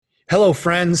Hello,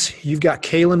 friends. You've got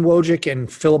Kalen Wojcik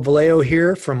and Philip Vallejo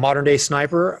here from Modern Day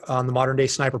Sniper on the Modern Day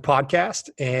Sniper podcast.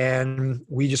 And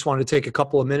we just wanted to take a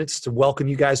couple of minutes to welcome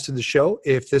you guys to the show.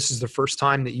 If this is the first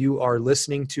time that you are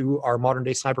listening to our Modern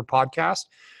Day Sniper podcast,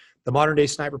 the Modern Day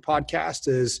Sniper podcast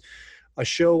is a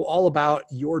show all about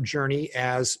your journey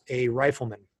as a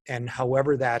rifleman and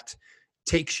however that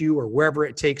takes you or wherever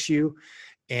it takes you.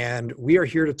 And we are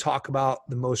here to talk about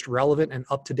the most relevant and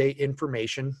up-to-date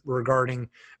information regarding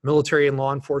military and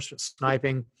law enforcement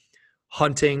sniping,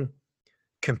 hunting,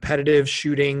 competitive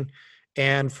shooting,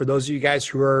 and for those of you guys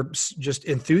who are just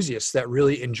enthusiasts that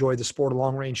really enjoy the sport of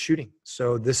long-range shooting.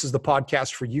 So this is the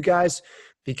podcast for you guys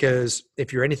because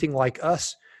if you're anything like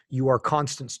us, you are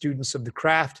constant students of the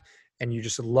craft and you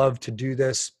just love to do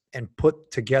this and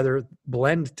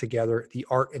blend together the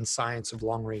art and science of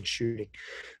long-range shooting.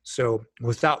 So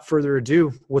without further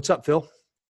ado, what's up, Phil?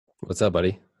 What's up,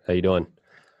 buddy? How you doing?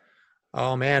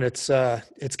 Oh man, it's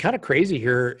kind of crazy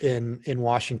here in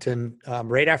Washington.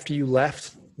 Right after you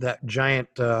left, that giant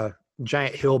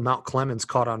hill, Mount Clemens,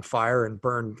 caught on fire and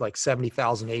burned like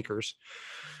 70,000 acres.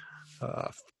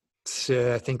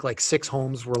 So I think like 6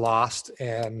 homes were lost,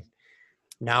 and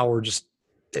now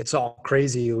it's all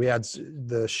crazy. We had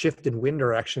the shift in wind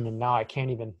direction, and now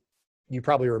you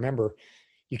probably remember,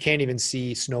 you can't even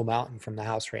see Snow Mountain from the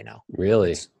house right now.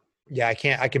 Really? Yeah,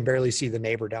 I can barely see the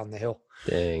neighbor down the hill.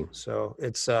 Dang. So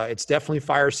it's definitely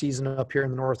fire season up here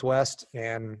in the Northwest,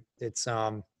 and it's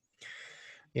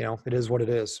it is what it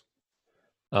is.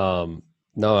 No,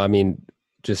 I mean,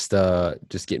 just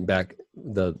getting back,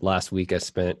 the last week I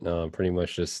spent pretty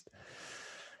much just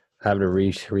having to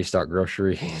restock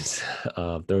groceries,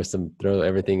 throw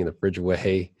everything in the fridge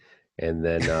away, and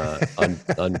then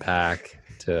unpack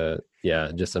and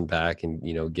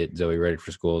get Zoe ready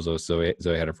for school. Zoe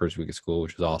had her first week of school,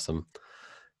 which was awesome,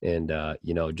 and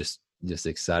just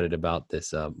excited about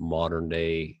this Modern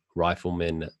Day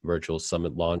Rifleman Virtual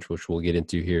Summit launch, which we'll get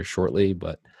into here shortly.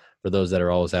 But for those that are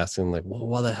always asking, like, well,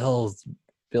 why the hell is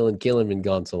Phil and Kalen been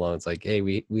gone so long? It's like, hey,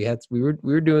 we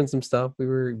were doing some stuff. We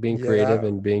were being creative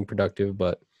and being productive,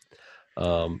 but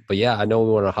yeah, I know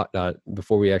we want to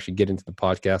before we actually get into the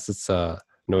podcast, I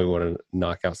know we want to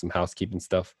knock out some housekeeping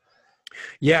stuff.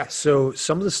 Yeah, so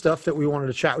some of the stuff that we wanted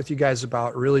to chat with you guys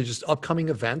about, really just upcoming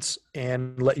events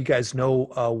and let you guys know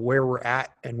where we're at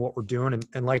and what we're doing.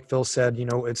 And like Phil said,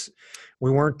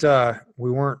 we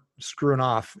weren't screwing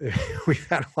off. We've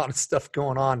had a lot of stuff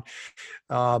going on.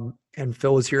 And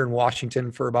Phil was here in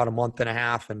Washington for about a month and a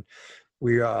half, and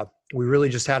we really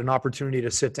just had an opportunity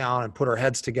to sit down and put our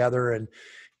heads together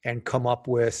and come up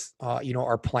with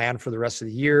our plan for the rest of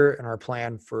the year and our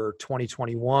plan for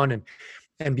 2021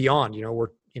 and beyond. We're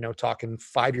talking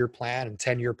 5-year plan and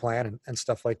 10-year plan and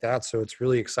stuff like that. So it's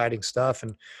really exciting stuff.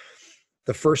 And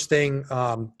the first thing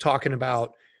talking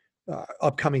about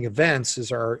upcoming events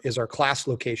is our class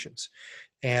locations.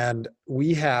 And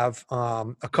we have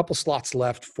a couple slots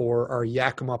left for our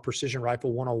Yakima Precision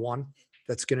Rifle 101.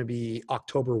 That's going to be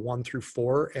October 1 through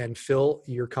 4. And Phil,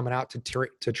 you're coming out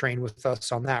to train with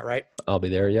us on that, right? I'll be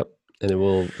there. Yep. And then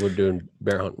we're doing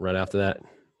bear hunt right after that.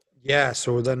 Yeah,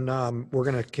 so then we're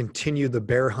going to continue the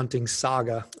bear hunting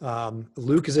saga.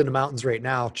 Luke is in the mountains right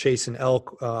now chasing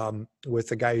elk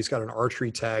with a guy who's got an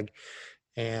archery tag,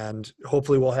 and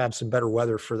hopefully we'll have some better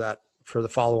weather for the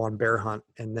follow-on bear hunt.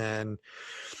 And then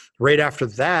right after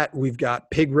that, we've got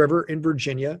Pig River in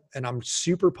Virginia, and I'm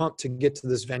super pumped to get to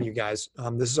this venue, guys.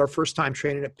 This is our first time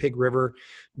training at Pig River.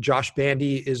 Josh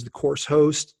Bandy is the course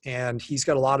host, and he's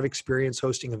got a lot of experience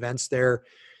hosting events there.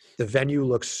 The venue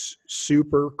looks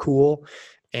super cool,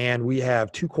 and we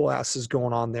have 2 classes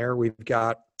going on there. We've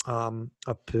got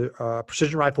a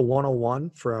Precision Rifle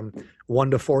 101 from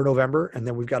 1 to 4 November, and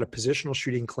then we've got a positional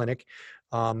shooting clinic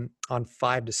on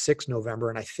 5 to 6 November.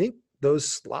 And I think those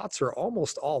slots are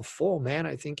almost all full, man.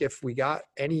 I think if we got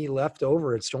any left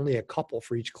over, it's only a couple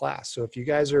for each class. So if you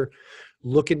guys are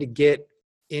looking to get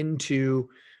into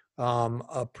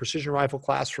a precision rifle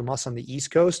class from us on the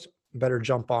East Coast, better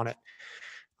jump on it.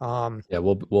 Yeah,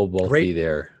 we'll both be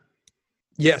there.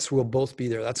 Yes, we'll both be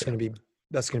there. That's going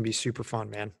to be super fun,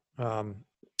 man.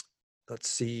 Let's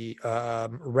see.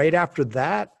 Right after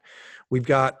that, we've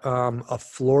got a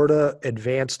Florida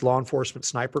Advanced Law Enforcement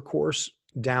Sniper course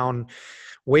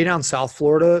way down South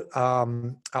Florida,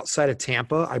 outside of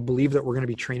Tampa. I believe that we're going to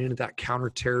be training at that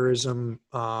counterterrorism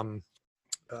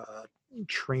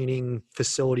training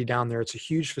facility down there. It's a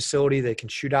huge facility. They can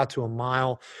shoot out to a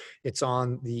mile. It's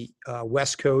on the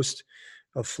west coast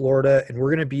of Florida, and we're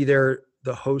going to be there.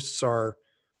 The hosts are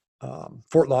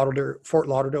Fort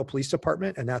Lauderdale Police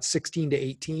Department, and that's 16 to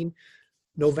 18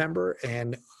 November.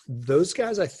 And those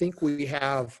guys, I think we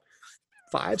have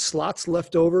 5 slots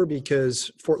left over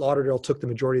because Fort Lauderdale took the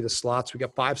majority of the slots. We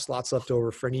got 5 slots left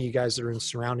over for any of you guys that are in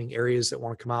surrounding areas that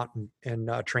want to come out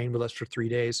and train with us for 3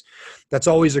 days. That's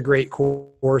always a great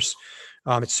course.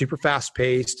 It's super fast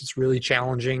paced. It's really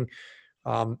challenging.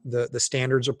 The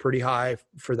standards are pretty high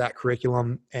for that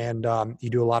curriculum, and you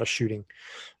do a lot of shooting.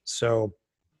 So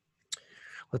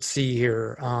let's see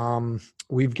here.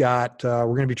 We've got we're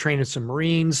going to be training some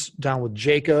Marines down with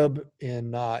Jacob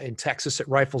in Texas at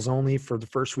Rifles Only for the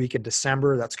first week of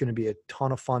December. That's going to be a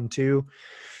ton of fun too.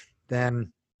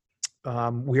 Then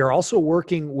we are also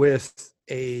working with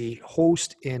a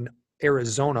host in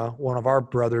Arizona, one of our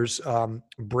brothers,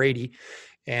 Brady.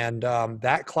 And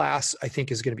that class, I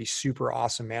think, is going to be super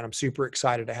awesome, man. I'm super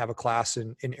excited to have a class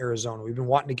in Arizona. We've been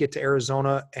wanting to get to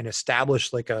Arizona and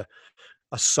establish like a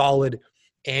solid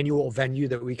annual venue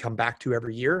that we come back to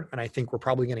every year. And I think we're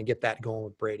probably going to get that going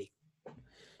with Brady.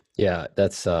 Yeah,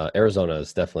 that's Arizona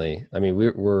is definitely. I mean,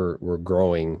 we're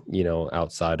growing,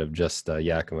 outside of just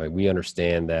Yakima. We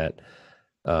understand that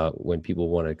when people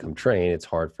want to come train, it's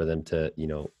hard for them to,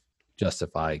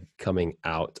 justify coming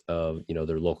out of,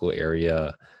 their local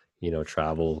area,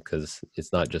 travel, because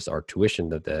it's not just our tuition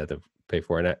that they have to pay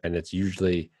for, and it's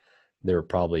usually their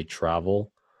probably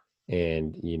travel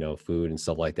and food and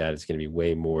stuff like that. It's going to be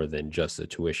way more than just the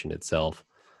tuition itself.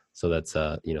 So that's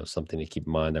something to keep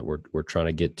in mind, that we're trying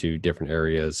to get to different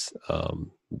areas,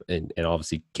 and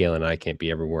obviously Kayla and I can't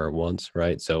be everywhere at once,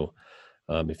 right? So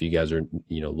if you guys are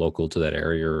local to that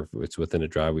area, or if it's within a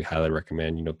drive, we highly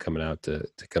recommend coming out to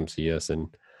come see us. And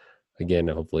again,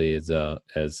 hopefully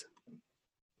as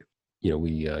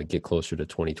we get closer to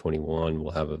 2021,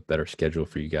 we'll have a better schedule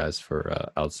for you guys for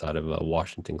outside of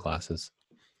Washington classes.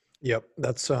 Yep,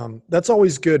 that's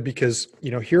always good because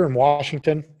here in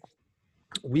Washington,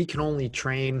 we can only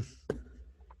train.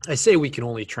 I say we can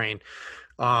only train.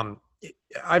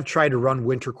 I've tried to run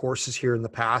winter courses here in the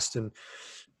past,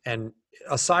 and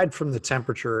aside from the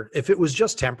temperature, if it was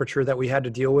just temperature that we had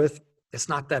to deal with, it's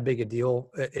not that big a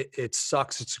deal. It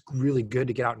sucks. It's really good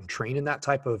to get out and train in that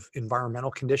type of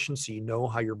environmental conditions so you know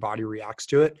how your body reacts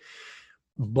to it.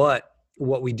 But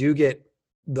what we do get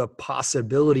the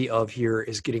possibility of here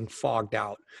is getting fogged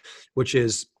out, which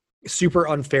is super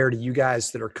unfair to you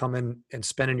guys that are coming and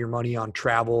spending your money on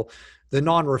travel, the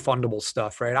non-refundable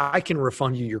stuff, right? I can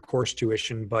refund you your course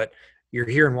tuition, but you're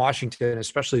here in Washington,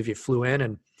 especially if you flew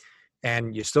in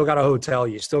and you still got a hotel,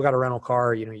 you still got a rental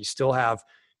car, you still have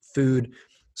food.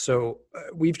 So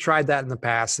we've tried that in the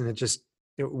past, and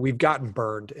we've gotten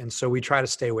burned. And so we try to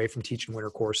stay away from teaching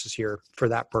winter courses here for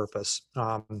that purpose.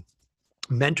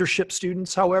 Mentorship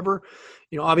students, however,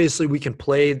 obviously we can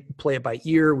play it by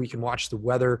ear. We can watch the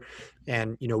weather,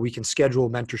 and we can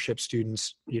schedule mentorship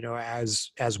students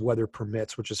as weather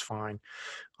permits, which is fine.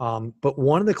 But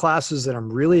one of the classes that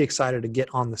I'm really excited to get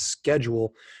on the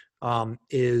schedule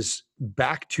is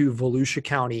back to Volusia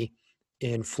County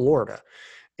in Florida.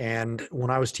 And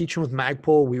when I was teaching with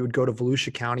Magpul, we would go to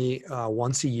Volusia County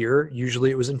once a year.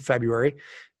 Usually it was in February,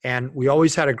 and we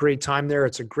always had a great time there.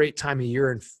 It's a great time of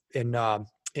year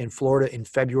in Florida in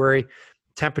February.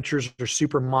 Temperatures are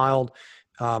super mild.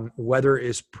 Weather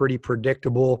is pretty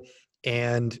predictable,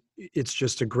 and it's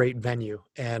just a great venue.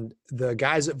 And the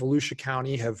guys at Volusia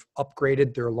County have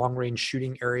upgraded their long-range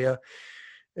shooting area.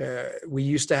 We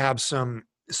used to have some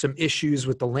issues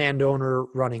with the landowner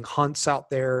running hunts out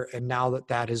there, and now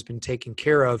that has been taken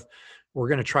care of, we're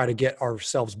going to try to get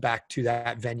ourselves back to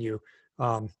that venue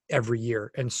every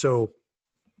year. And so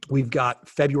we've got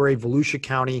February Volusia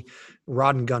County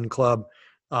Rod and Gun Club,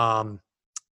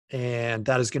 and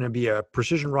that is going to be a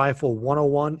precision rifle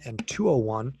 101 and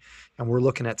 201, and we're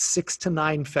looking at 6 to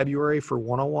 9 February for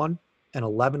 101 and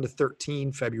 11 to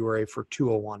 13 February for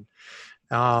 201.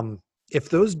 If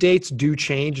those dates do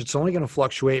change, it's only going to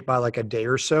fluctuate by like a day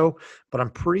or so, but I'm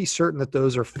pretty certain that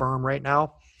those are firm right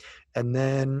now. And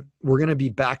then we're going to be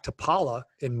back to Pala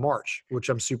in March, which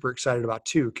I'm super excited about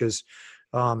too, because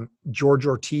George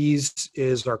Ortiz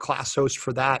is our class host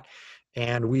for that.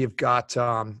 And we have got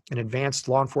an advanced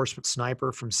law enforcement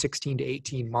sniper from 16 to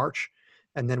 18 March.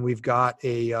 And then we've got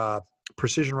a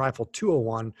precision rifle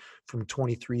 201 from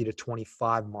 23 to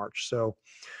 25 March. So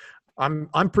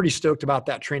I'm pretty stoked about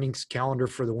that training calendar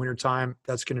for the wintertime.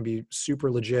 That's going to be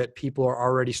super legit. People are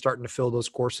already starting to fill those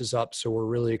courses up, so we're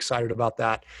really excited about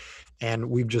that. And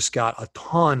we've just got a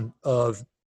ton of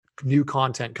new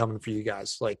content coming for you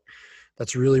guys. Like,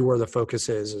 that's really where the focus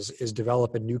is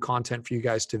developing new content for you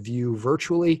guys to view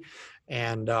virtually,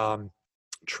 and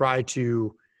try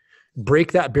to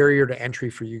break that barrier to entry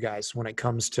for you guys when it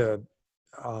comes to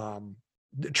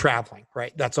traveling,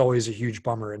 right? That's always a huge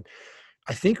bummer. And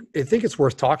I think it's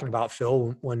worth talking about,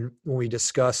 Phil, when we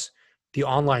discuss the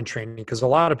online training, because a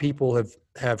lot of people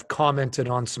have commented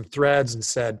on some threads and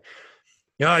said,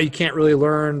 "Yeah, you can't really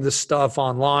learn this stuff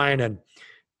online."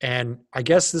 And I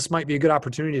guess this might be a good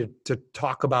opportunity to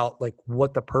talk about like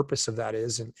what the purpose of that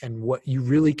is, and what you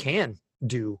really can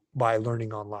do by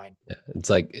learning online. Yeah,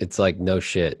 it's like no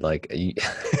shit. Like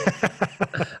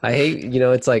I hate,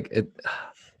 it's like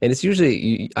and it's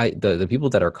usually the people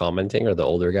that are commenting are the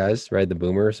older guys, right? The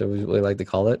boomers, so we really like to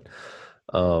call it,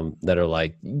 that are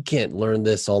like, you can't learn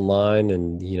this online,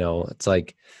 and it's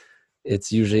like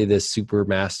it's usually this super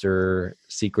master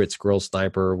secret squirrel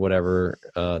sniper or whatever,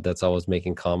 that's always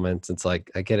making comments. It's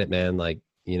like, I get it, man. Like,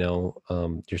 you're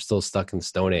still stuck in the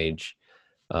Stone Age,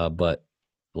 but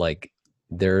like,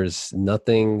 there's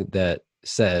nothing that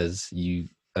says you.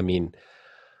 I mean,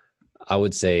 I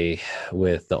would say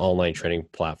with the online training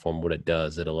platform, what it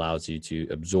does, it allows you to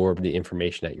absorb the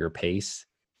information at your pace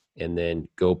and then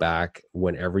go back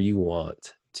whenever you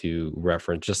want to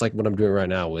reference, just like what I'm doing right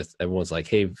now with everyone's like,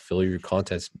 hey, Phil, your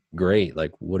content's great.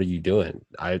 Like, what are you doing?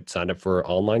 I signed up for an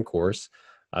online course.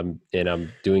 And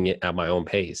I'm doing it at my own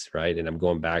pace. Right. And I'm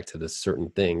going back to the certain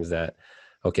things that,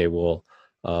 okay, well,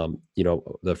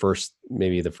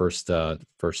 maybe the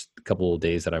first couple of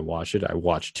days that I watched it, I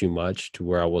watched too much to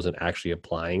where I wasn't actually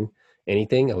applying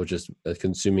anything. I was just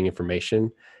consuming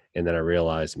information. And then I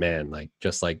realized, man, like,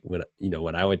 just like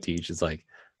when I would teach, it's like,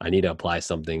 I need to apply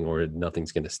something or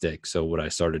nothing's going to stick. So what I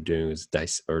started doing is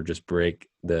just break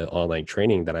the online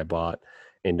training that I bought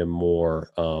into more,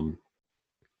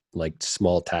 like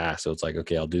small tasks. So it's like,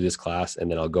 okay, I'll do this class and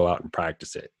then I'll go out and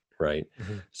practice it. Right.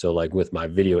 Mm-hmm. So like with my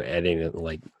video editing,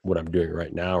 like what I'm doing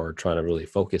right now or trying to really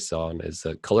focus on is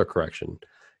the color correction,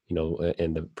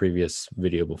 in the previous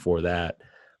video before that,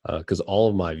 because all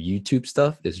of my YouTube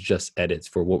stuff is just edits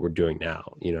for what we're doing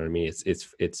now. You know what I mean?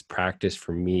 It's practice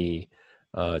for me,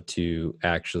 to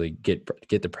actually get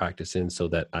the practice in so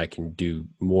that I can do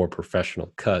more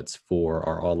professional cuts for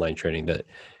our online training that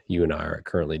you and I are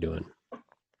currently doing.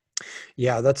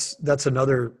 Yeah, that's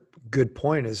another good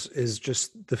point, is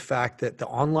just the fact that the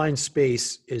online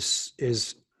space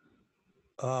is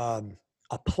a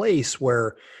place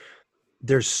where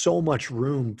there's so much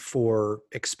room for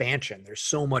expansion. There's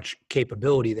so much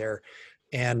capability there.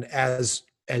 And as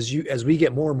we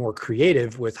get more and more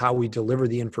creative with how we deliver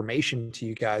the information to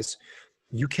you guys,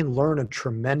 you can learn a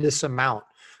tremendous amount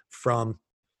from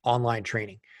online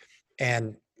training.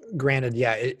 And granted,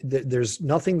 yeah, there's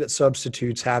nothing that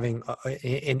substitutes having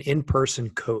an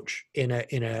in-person coach in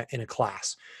a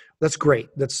class. That's great.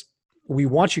 We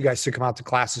want you guys to come out to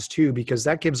classes too, because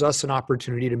that gives us an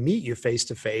opportunity to meet you face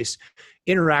to face,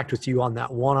 interact with you on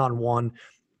that one-on-one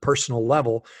personal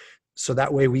level. So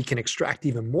that way we can extract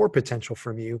even more potential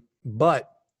from you. But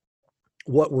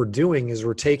what we're doing is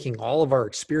we're taking all of our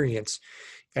experience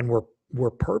and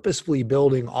we're purposefully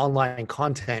building online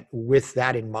content with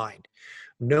that in mind,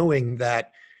 knowing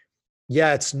that,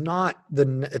 yeah, it's not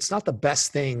the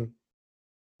best thing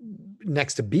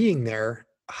next to being there.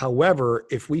 However,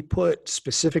 if we put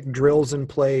specific drills in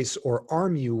place or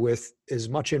arm you with as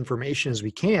much information as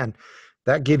we can,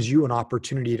 that gives you an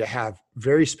opportunity to have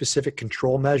very specific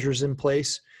control measures in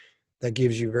place. That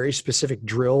gives you very specific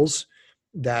drills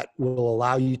that will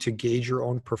allow you to gauge your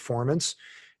own performance.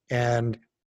 And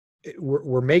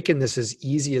we're making this as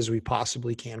easy as we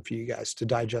possibly can for you guys to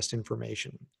digest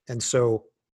information. And so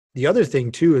the other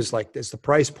thing too is the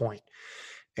price point.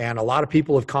 And a lot of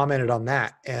people have commented on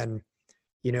that. And,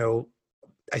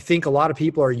 I think a lot of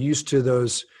people are used to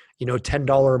those,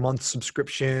 $10 a month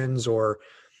subscriptions, or,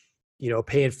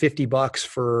 paying $50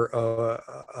 for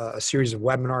a series of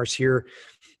webinars here.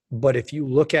 But if you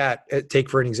look at, take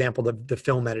for an example, the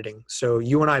film editing. So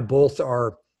you and I both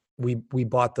we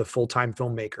bought the Full-Time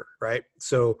Filmmaker, right?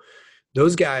 So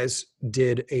those guys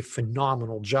did a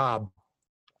phenomenal job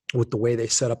with the way they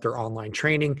set up their online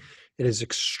training. It is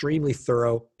extremely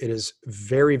thorough. It is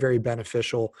very, very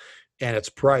beneficial, and it's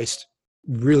priced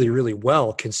really, really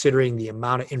well considering the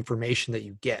amount of information that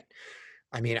you get.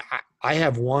 I mean, I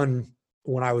have one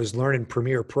when I was learning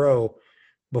Premiere Pro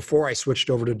before I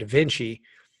switched over to DaVinci,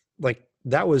 like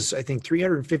that was, I think,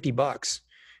 $350,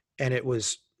 and it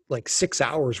was like 6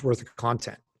 hours worth of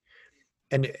content.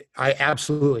 And I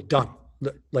absolutely done,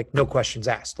 like no questions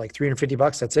asked, like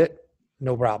 $350. That's it.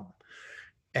 No problem.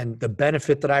 And the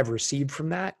benefit that I've received from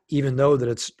that, even though that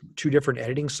it's two different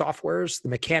editing softwares, the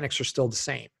mechanics are still the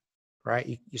same,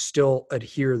 right? You still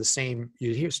adhere to the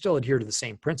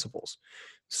same principles.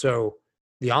 So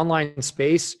the online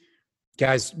space,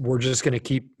 guys, we're just going to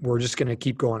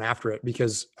keep going after it,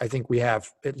 because I think we have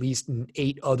at least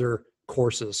 8 other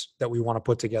courses that we want to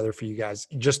put together for you guys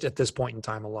just at this point in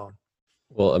time alone?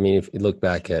 Well, I mean, if you look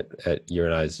back at your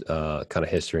and I's kind of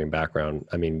history and background,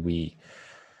 I mean,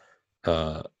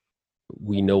 uh,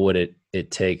 we know what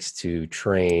it takes to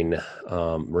train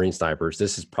Marine snipers.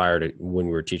 This is prior to when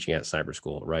we were teaching at sniper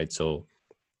school, right? So,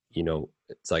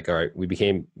 it's like, all right, we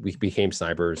became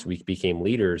snipers, we became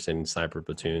leaders in sniper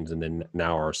platoons, and then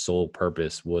now our sole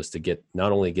purpose was to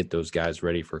not only get those guys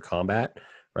ready for combat,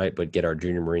 right, but get our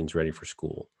junior Marines ready for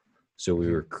school. So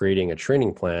we were creating a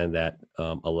training plan that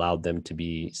allowed them to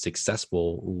be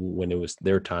successful when it was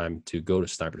their time to go to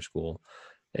sniper school.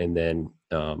 And then,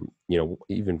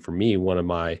 even for me,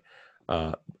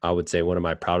 I would say one of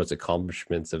my proudest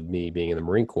accomplishments of me being in the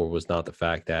Marine Corps was not the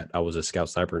fact that I was a scout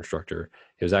sniper instructor.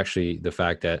 It was actually the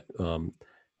fact that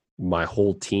my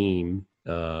whole team,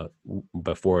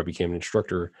 before I became an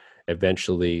instructor,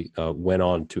 eventually went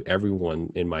on to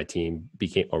everyone in my team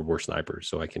were snipers.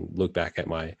 So I can look back at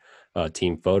my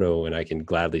team photo and I can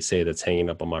gladly say that's hanging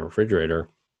up on my refrigerator,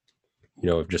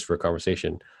 just for a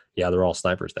conversation. Yeah, they're all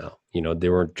snipers now. They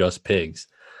weren't just pigs.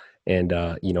 And,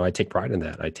 I take pride in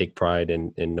that. I take pride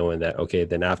in knowing that, okay,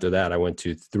 then after that, I went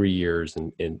to 3 years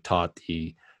and taught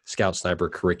the Scout Sniper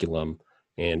curriculum.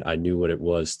 And I knew what it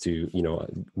was to,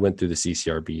 went through the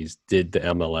CCRBs, did the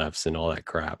MLFs and all that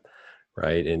crap,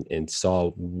 right? And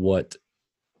saw what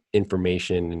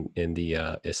information and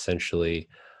the essentially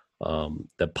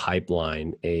the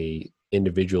pipeline a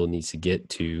individual needs to get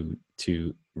to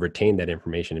retain that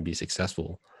information and be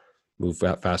successful.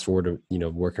 Fast forward to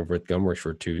working with Gunworks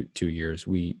for two years.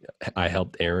 I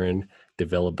helped Aaron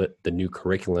develop the new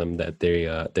curriculum that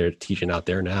they're teaching out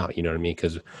there now. You know what I mean?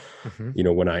 Because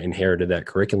when I inherited that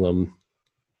curriculum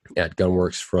at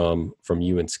Gunworks from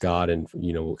you and Scott, and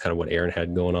kind of what Aaron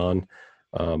had going on,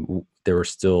 there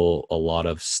was still a lot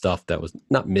of stuff that was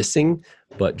not missing,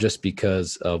 but just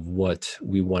because of what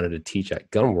we wanted to teach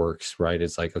at Gunworks, right?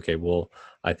 It's like, okay, well,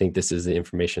 I think this is the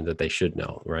information that they should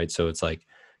know, right? So it's like,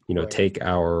 right. Take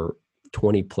our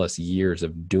 20 plus years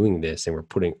of doing this and we're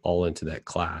putting all into that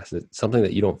class. It's something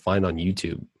that you don't find on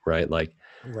YouTube, right? Like,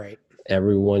 right.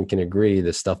 Everyone can agree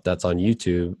the stuff that's on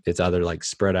YouTube, it's either like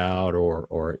spread out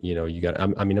or you got,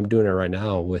 I'm doing it right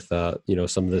now with,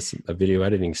 some of this video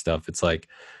editing stuff. It's like,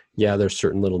 yeah, there's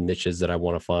certain little niches that I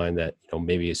want to find that,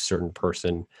 maybe a certain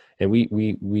person, and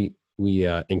we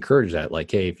encourage that. Like,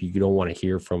 hey, if you don't want to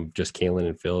hear from just Kalen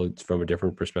and Phil from a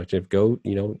different perspective, go,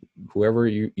 whoever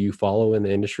you follow in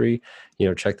the industry,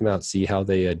 check them out, see how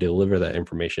they deliver that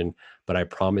information. But I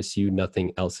promise you,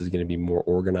 nothing else is going to be more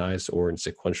organized or in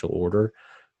sequential order,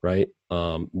 right?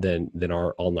 Than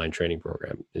our all-9 training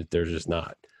program. There's just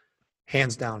not.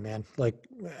 Hands down, man. Like,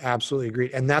 absolutely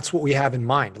agreed. And that's what we have in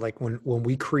mind. Like when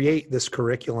we create this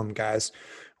curriculum, guys,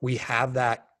 we have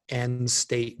that end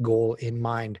state goal in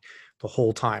mind the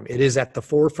whole time. It is at the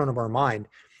forefront of our mind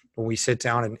when we sit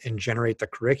down and generate the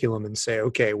curriculum and say,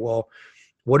 okay, well,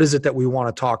 what is it that we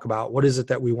want to talk about? What is it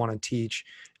that we want to teach?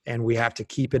 And we have to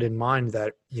keep it in mind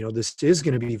that, this is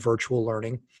going to be virtual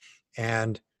learning.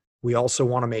 And we also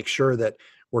want to make sure that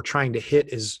we're trying to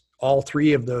hit is all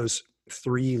three of those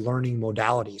 3 learning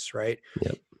modalities, right?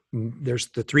 Yep. There's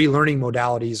the 3 learning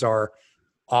modalities are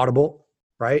audible,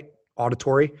 right?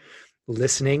 Auditory,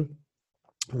 listening,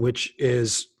 which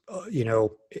is,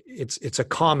 it's a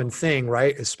common thing,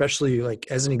 right? Especially like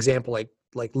as an example,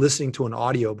 like listening to an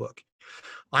audiobook.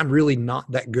 I'm really not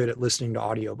that good at listening to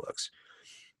audiobooks.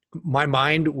 My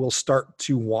mind will start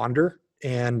to wander,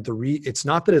 and it's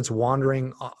not that it's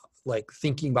wandering, like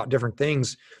thinking about different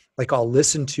things. Like I'll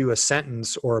listen to a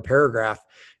sentence or a paragraph,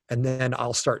 and then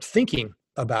I'll start thinking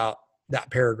about that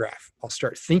paragraph. I'll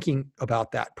start thinking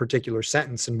about that particular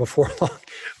sentence. And before long,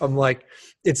 I'm like,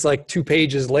 it's like 2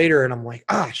 pages later, and I'm like,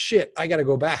 shit, I got to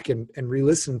go back and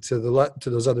re-listen to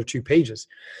those other 2 pages.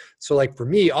 So like for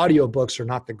me, audiobooks are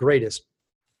not the greatest.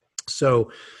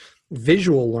 So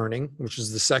visual learning, which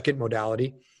is the second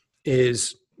modality,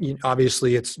 is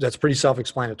obviously that's pretty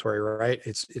self-explanatory, right?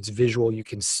 It's visual. You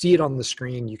can see it on the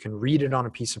screen. You can read it on a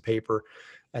piece of paper.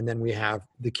 And then we have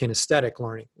the kinesthetic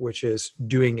learning, which is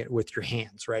doing it with your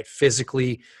hands, right?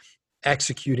 Physically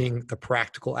executing the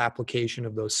practical application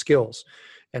of those skills.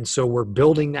 And so we're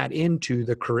building that into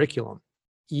the curriculum.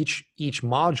 Each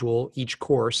module, each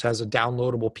course has a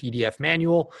downloadable PDF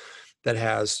manual that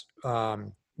has,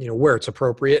 where it's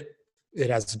appropriate. It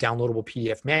has a downloadable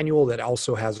PDF manual that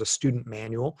also has a student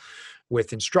manual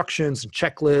with instructions and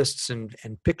checklists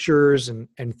and pictures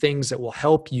and things that will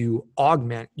help you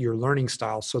augment your learning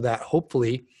style, so that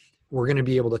hopefully we're going to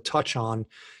be able to touch on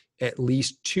at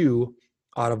least 2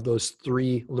 out of those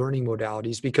 3 learning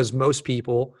modalities, because most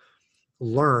people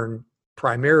learn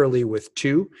primarily with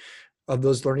 2. of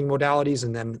those learning modalities.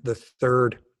 And then the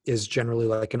third is generally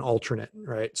like an alternate,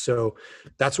 right? So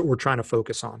that's what we're trying to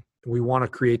focus on. We want to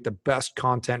create the best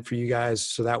content for you guys,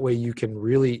 so that way you can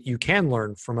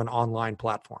learn from an online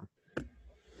platform.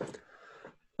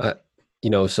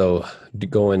 So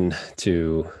going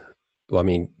to, well, I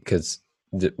mean, because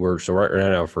right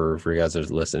now for you guys that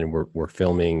are listening, we're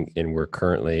filming, and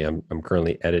I'm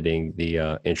currently editing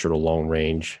the intro to long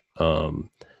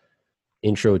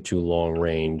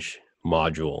range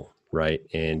module, right?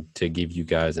 And to give you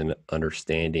guys an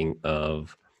understanding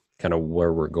of kind of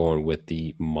where we're going with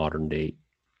the modern day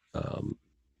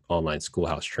online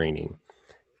schoolhouse training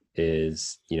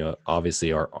is,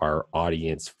 obviously our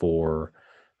audience for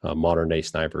modern day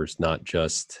snipers, not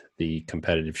just the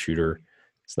competitive shooter.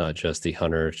 It's not just the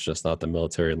hunter. It's just not the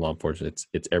military and law enforcement.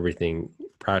 It's everything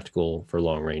practical for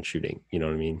long range shooting. You know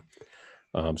what I mean?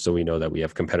 So we know that we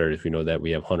have competitors. We know that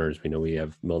we have hunters. We know we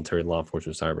have military and law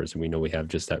enforcement snipers, and we know we have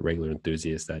just that regular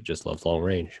enthusiast that just loves long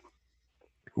range.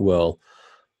 Well,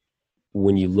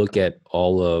 when you look at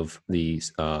all of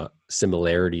these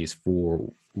similarities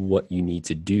for what you need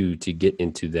to do to get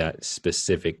into that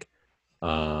specific,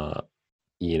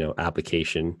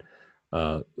 application,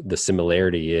 the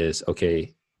similarity is,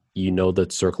 okay, the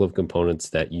circle of components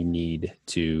that you need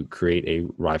to create a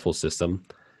rifle system.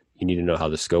 You need to know how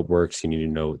the scope works. You need to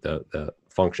know the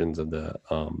functions of the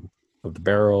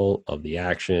barrel, of the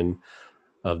action,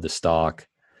 of the stock,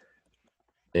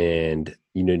 and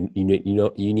you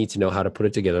need to know how to put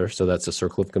it together. So that's a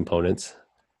circle of components.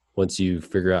 Once you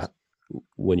figure out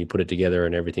when you put it together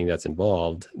and everything that's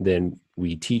involved, then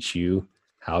we teach you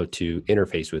how to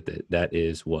interface with it. That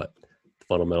is what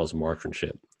fundamentals of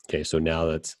marksmanship. Okay, so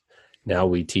now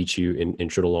we teach you in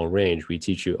intro to long range. We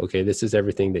teach you, okay, this is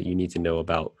everything that you need to know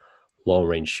about long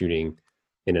range shooting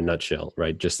in a nutshell,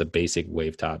 right? Just the basic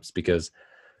wave tops. Because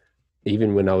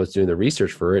even when I was doing the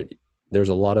research for it, there's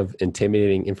a lot of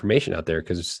intimidating information out there,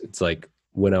 because it's like,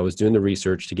 when I was doing the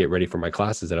research to get ready for my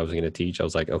classes that I was going to teach, I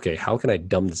was like, okay, how can I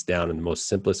dumb this down in the most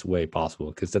simplest way possible?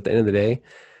 Because at the end of the day,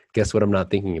 guess what I'm not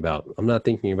thinking about? I'm not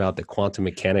thinking about the quantum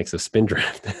mechanics of spin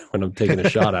drift when I'm taking a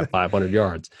shot at 500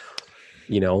 yards,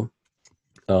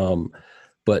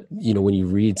 but when you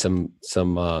read some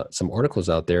articles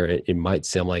out there, it might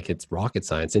sound like it's rocket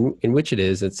science, in which it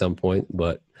is at some point,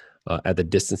 but at the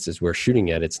distances we're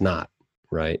shooting at, it's not,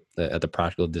 right? At the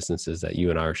practical distances that you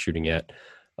and I are shooting at,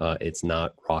 it's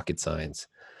not rocket science.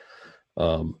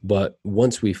 But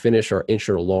once we finish our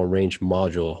intro to long range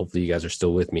module, hopefully you guys are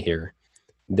still with me here,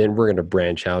 then we're going to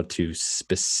branch out to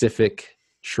specific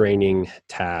training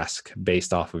task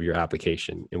based off of your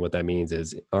application. And what that means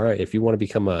is, all right, if you want to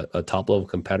become a top level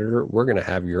competitor, we're going to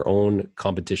have your own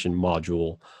competition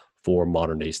module for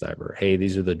modern day sniper. Hey,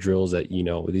 these are the drills that,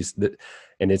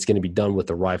 and it's going to be done with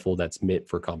a rifle that's meant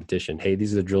for competition. Hey,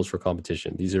 these are the drills for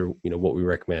competition. These are, what we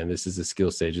recommend. This is the skill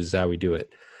stage. This is how we do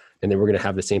it. And then we're going to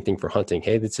have the same thing for hunting.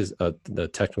 Hey, this is the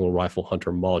technical rifle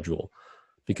hunter module.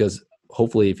 Because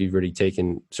hopefully, if you've already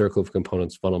taken circle of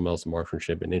components, fundamentals of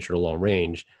marksmanship, and intro to long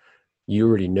range, you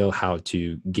already know how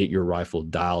to get your rifle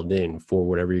dialed in for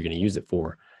whatever you're going to use it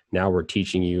for. Now we're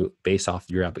teaching you, based off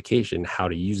your application, how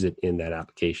to use it in that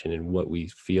application and what we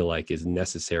feel like is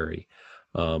necessary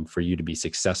for you to be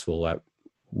successful at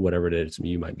whatever it is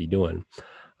you might be doing.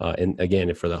 And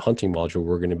again, for the hunting module,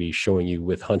 we're going to be showing you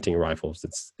with hunting rifles.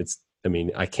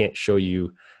 I can't show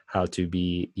you how to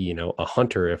be, a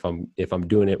hunter if I'm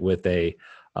doing it with a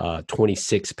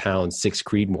 26-pound 6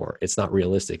 Creedmoor. It's not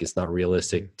realistic. It's not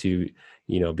realistic to,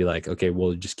 be like, okay,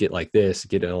 well, just get like this,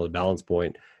 get it on the balance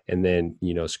point, and then,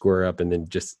 square up, and then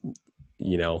just,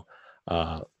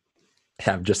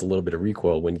 have just a little bit of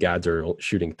recoil when guys are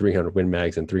shooting 300 Win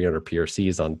Mags and 300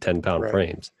 PRCs on 10-pound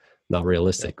frames. Not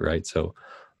realistic, right? So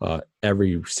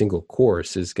every single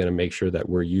course is going to make sure that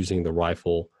we're using the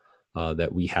rifle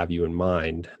that we have you in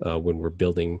mind when we're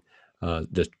building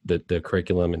the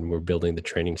curriculum, and we're building the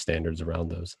training standards around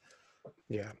those.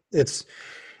 Yeah, it's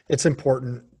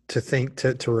important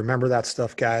to remember that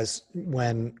stuff, guys.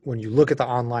 When you look at the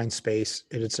online space,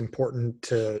 it's important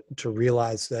to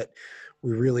realize that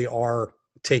we really are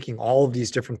taking all of these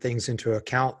different things into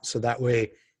account, so that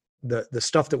way the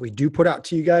stuff that we do put out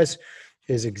to you guys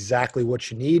is exactly what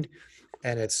you need,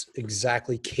 and it's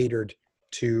exactly catered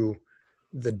to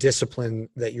the discipline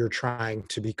that you're trying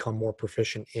to become more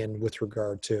proficient in with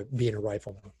regard to being a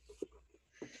rifleman.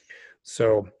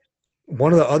 So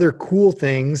one of the other cool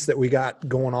things that we got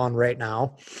going on right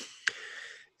now,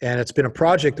 and it's been a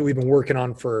project that we've been working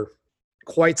on for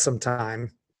quite some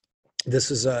time. This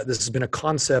has been a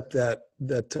concept that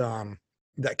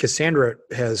Cassandra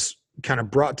has kind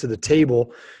of brought to the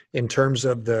table in terms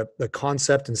of the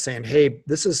concept and saying, hey,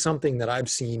 this is something that I've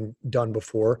seen done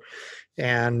before.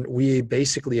 And we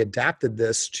basically adapted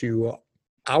this to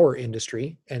our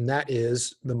industry, and that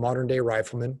is the Modern Day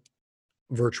Rifleman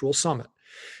Virtual Summit.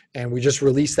 And we just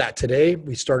released that today.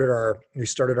 We started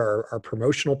our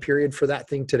promotional period for that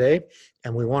thing today,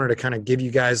 and we wanted to kind of give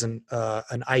you guys an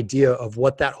idea of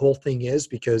what that whole thing is,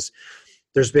 because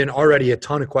there's been already a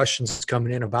ton of questions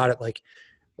coming in about it. Like,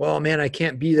 well, man, I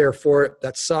can't be there for it.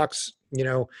 That sucks.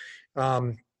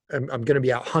 I'm going to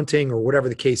be out hunting or whatever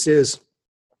the case is.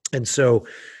 And so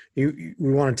we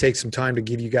want to take some time to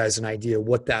give you guys an idea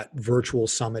what that virtual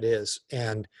summit is.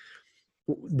 And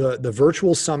the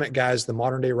virtual summit, guys, the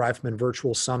Modern Day Rifleman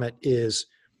Virtual Summit it's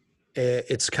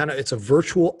a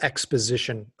virtual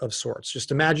exposition of sorts.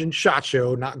 Just imagine SHOT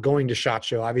Show, not going to SHOT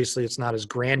Show. Obviously it's not as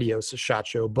grandiose as SHOT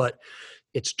Show, but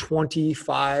it's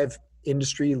 25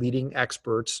 industry leading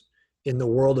experts in the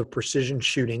world of precision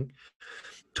shooting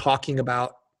talking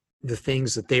about the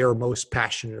things that they are most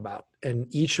passionate about.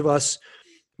 And each of us,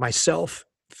 myself,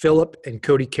 Philip, and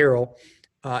Cody Carroll,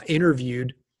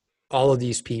 interviewed all of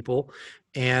these people,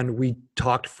 and we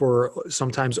talked for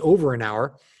sometimes over an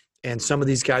hour. And some of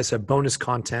these guys have bonus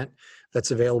content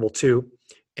that's available too.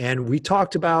 And we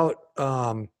talked about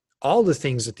all the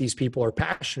things that these people are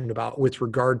passionate about with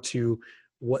regard to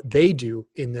what they do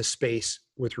in this space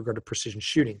with regard to precision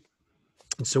shooting.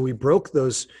 And so we broke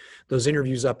those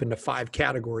interviews up into 5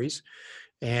 categories.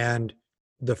 And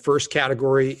the first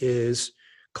category is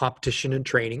competition and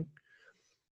training.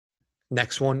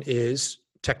 Next one is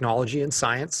technology and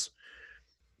science,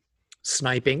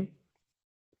 sniping,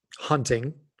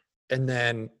 hunting, and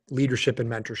then leadership and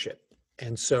mentorship.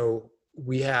 And so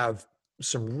we have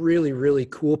some really, really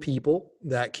cool people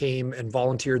that came and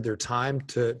volunteered their time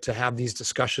to have these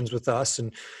discussions with us.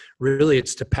 And really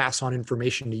it's to pass on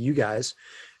information to you guys.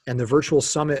 And the virtual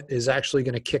summit is actually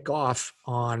going to kick off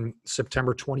on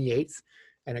September 28th,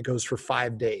 and it goes for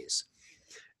 5 days.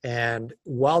 And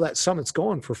while that summit's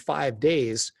going for 5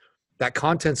 days, that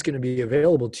content's going to be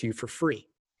available to you for free.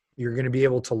 You're going to be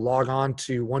able to log on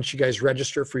to, once you guys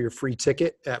register for your free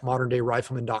ticket at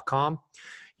moderndayRifleman.com,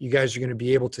 you guys are going to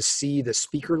be able to see the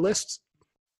speaker lists.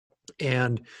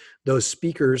 And those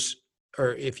speakers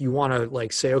are, if you want to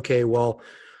like say, okay, well,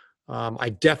 I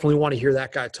definitely want to hear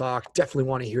that guy talk, definitely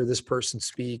want to hear this person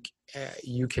speak,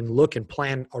 you can look and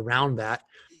plan around that.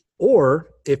 Or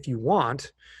if you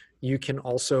want, you can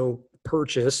also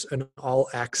purchase an all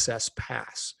access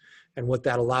pass. And what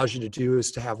that allows you to do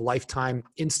is to have lifetime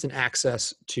instant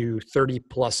access to 30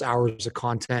 plus hours of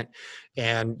content.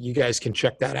 And you guys can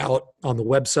check that out on the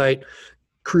website.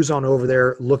 Cruise on over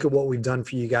there, look at what we've done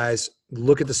for you guys,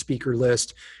 look at the speaker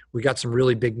list. We got some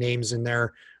really big names in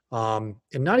there. And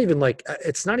not even like,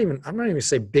 I'm not even going to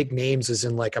say big names as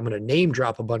in like, I'm going to name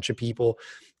drop a bunch of people.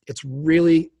 It's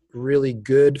really, really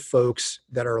good folks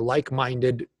that are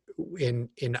like-minded in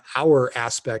our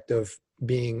aspect of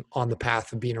being on the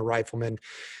path of being a rifleman.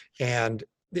 And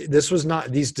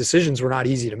these decisions were not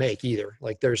easy to make either.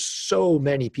 Like there's so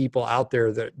many people out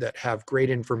there that have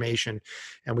great information,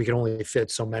 and we can only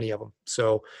fit so many of them.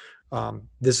 So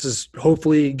this is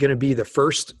hopefully going to be the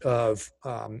first of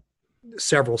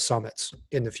several summits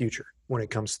in the future when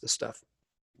it comes to this stuff.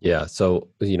 Yeah. So,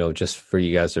 just for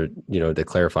you guys to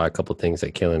clarify a couple of things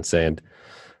that Kaelin's saying,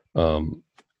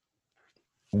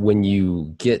 when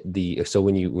you get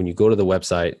when you go to the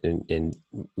website and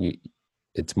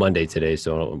it's Monday today.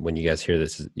 So when you guys hear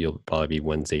this, you'll probably be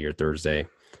Wednesday or Thursday.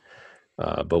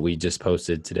 But we just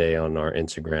posted today on our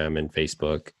Instagram and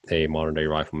Facebook, a Modern Day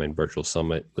Rifleman Virtual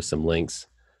Summit with some links.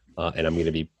 And I'm going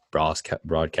to be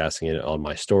broadcasting it on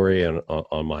my story and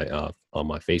on my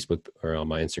Facebook or on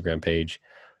my Instagram page.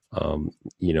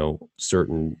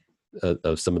 Certain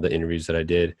of some of the interviews that I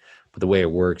did, but the way it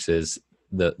works is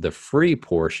the free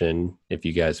portion, if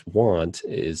you guys want,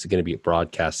 is going to be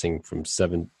broadcasting from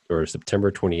September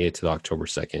 28th to October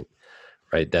 2nd,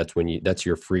 right? That's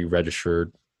your free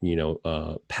registered,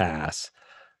 pass,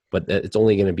 but it's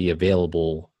only going to be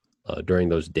available during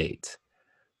those dates.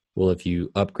 Well, if you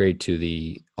upgrade to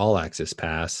the all access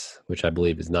pass, which I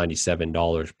believe is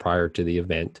 $97 prior to the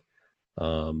event,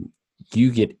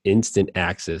 you get instant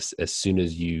access as soon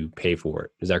as you pay for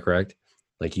it. Is that correct?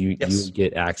 Like you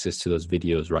get access to those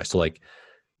videos, right? So like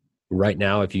right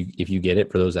now, if you get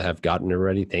it, for those that have gotten it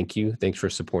already, thank you. Thanks for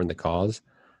supporting the cause.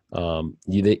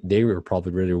 They were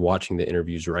probably really watching the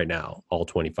interviews right now, all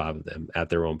 25 of them at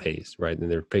their own pace, right?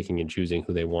 And they're picking and choosing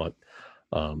who they want.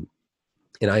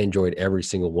 And I enjoyed every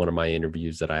single one of my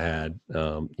interviews that I had.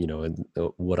 And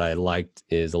what I liked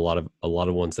is a lot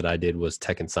of ones that I did was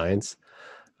tech and science.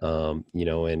 You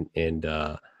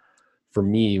know, for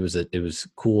me, it was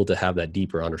cool to have that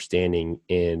deeper understanding.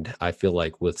 And I feel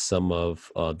like with some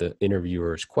of the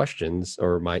interviewer's questions,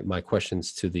 or my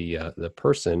questions to the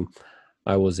person,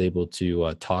 I was able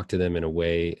to talk to them in a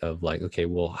way of like, okay,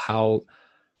 well, how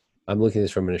I'm looking at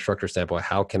this from an instructor standpoint,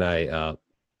 how can I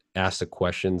ask the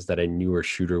questions that a newer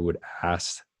shooter would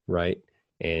ask, right?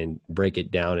 And break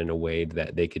it down in a way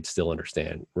that they could still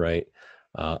understand, right?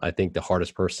 I think the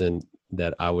hardest person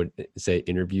that I would say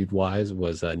interviewed wise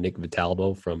was Nick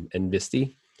Vitalbo from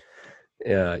Envisti.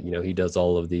 You know, he does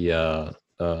all of the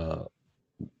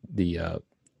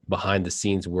behind the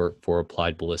scenes work for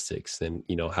Applied Ballistics, and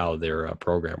you know how their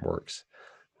program works,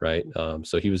 right?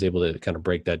 So he was able to kind of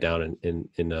break that down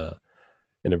in a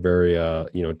very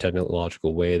you know,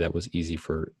 technological way that was easy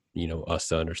for, you know, us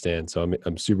to understand. So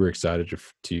I'm super excited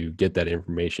to get that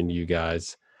information to you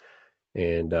guys,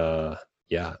 and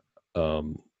yeah,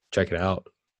 check it out.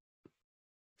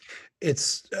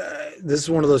 It's this is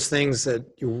one of those things that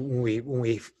when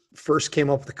we first came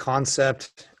up with the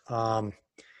concept,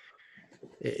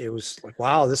 it was like,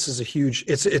 wow, this is a huge,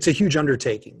 it's a huge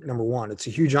undertaking. Number one, it's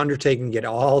a huge undertaking to get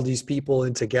all these people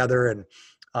in together. And,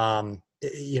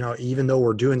 you know, even though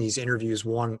we're doing these interviews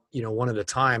one at a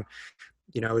time,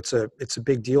 you know, it's a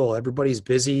big deal. Everybody's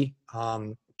busy,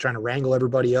 trying to wrangle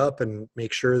everybody up and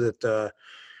make sure that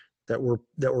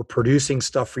we're producing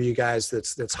stuff for you guys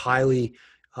that's highly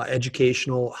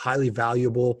educational, highly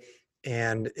valuable,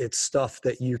 and it's stuff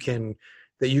that you can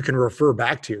refer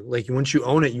back to. Like once you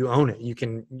own it, you own it. You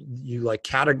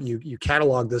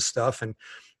catalog this stuff, and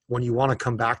when you want to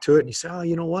come back to it and you say, oh,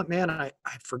 you know what, man, I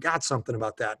forgot something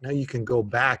about that. Now you can go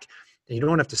back and you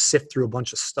don't have to sift through a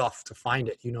bunch of stuff to find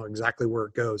it. You know exactly where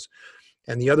it goes.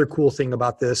 And the other cool thing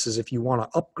about this is if you want to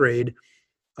upgrade,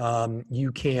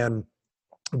 you can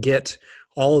get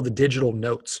all of the digital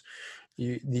notes.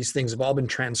 These things have all been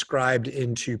transcribed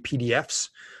into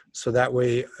PDFs. So that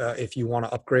way, if you want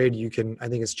to upgrade, you can, I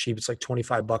think it's cheap. It's like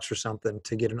 $25 or something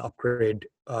to get an upgrade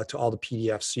to all the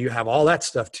PDFs. So you have all that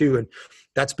stuff too. And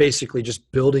that's basically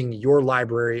just building your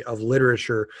library of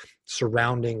literature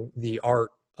surrounding the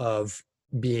art of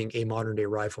being a modern day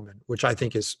rifleman, which I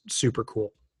think is super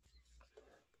cool.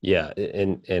 Yeah,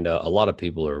 and a lot of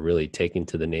people are really taking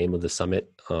to the name of the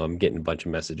summit. Getting a bunch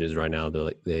of messages right now.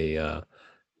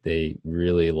 They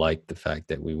really like the fact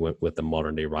that we went with the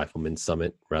modern day rifleman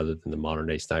summit rather than the modern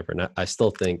day sniper. And I still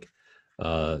think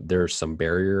there's some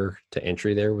barrier to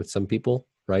entry there with some people,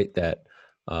 right? That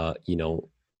you know,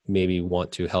 maybe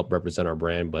want to help represent our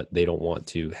brand, but they don't want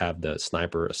to have the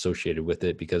sniper associated with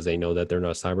it because they know that they're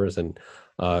not snipers. And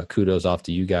kudos off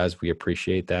to you guys. We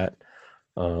appreciate that.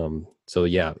 So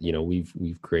yeah, you know,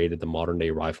 we've created the modern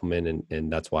day rifleman,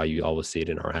 and that's why you always see it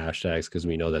in our hashtags, because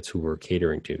we know that's who we're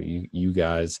catering to. You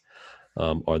guys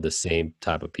are the same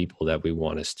type of people that we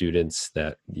want as students,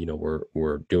 that, you know,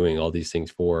 we're doing all these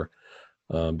things for,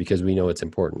 because we know it's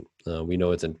important. We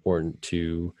know it's important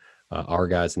to our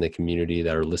guys in the community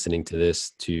that are listening to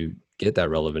this to get that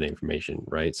relevant information,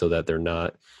 right? So that they're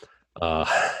not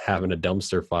having a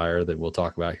dumpster fire that we'll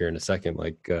talk about here in a second,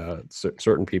 like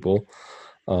certain people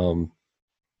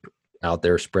out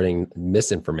there spreading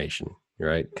misinformation,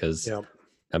 right? Because Yep.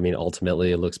 I mean,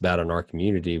 ultimately, it looks bad on our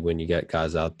community when you get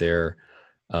guys out there,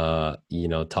 you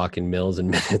know, talking mills and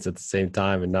minutes at the same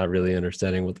time and not really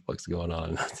understanding what the fuck's going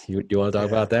on. Do you want to talk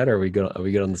Yeah. about that, or are we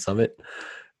good on the summit?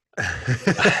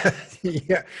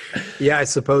 Yeah. Yeah, I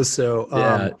suppose so.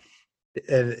 Yeah.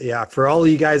 And yeah, for all of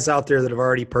you guys out there that have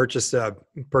already purchased a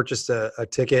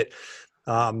ticket,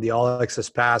 the All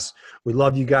Access Pass, we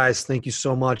love you guys. Thank you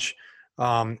so much.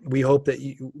 We're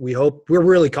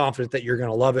really confident that you're going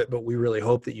to love it, but we really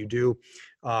hope that you do.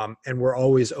 And we're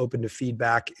always open to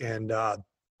feedback, and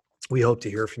we hope to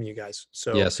hear from you guys.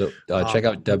 So Yeah, so check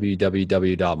out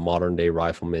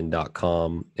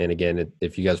www.moderndayrifleman.com. And again,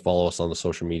 if you guys follow us on the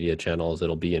social media channels,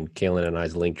 it'll be in Kalen and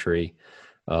I's link tree.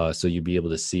 So you'll be able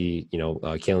to see, you know,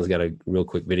 Kalen's got a real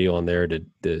quick video on there to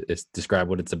describe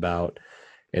what it's about.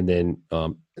 And then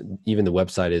even the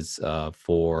website is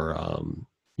for,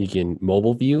 you can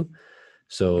mobile view.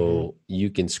 So you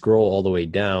can scroll all the way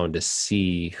down to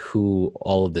see who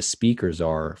all of the speakers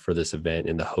are for this event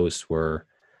and the hosts were.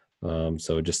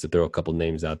 So just to throw a couple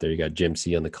names out there, you got Jim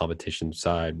C on the competition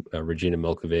side, Regina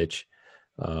Milkovich.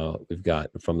 We've got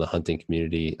from the hunting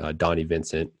community, Donnie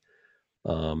Vincent,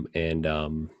 and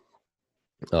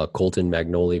Colton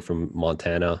Magnoli from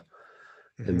Montana.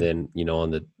 And then, you know,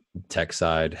 on the tech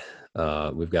side,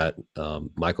 we've got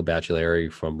Michael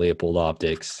Bachelari from Leopold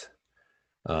Optics.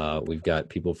 We've got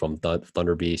people from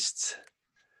Thunder Beasts.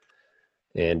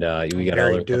 And we got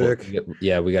Barry other couple, Duke.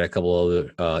 yeah, we got a couple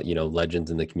other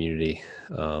legends in the community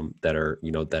that are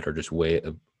that are just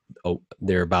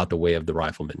they're about the way of the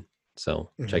rifleman. So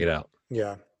check Mhm. it out.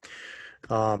 Yeah.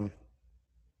 Um,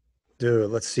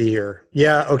 Dude, let's see here.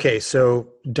 Yeah, okay. So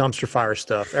dumpster fire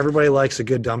stuff. Everybody likes a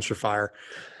good dumpster fire.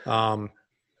 Um,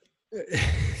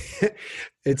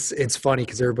 it's funny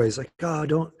because everybody's like, oh,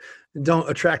 don't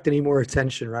attract any more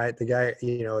attention, right? The guy,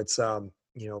 it's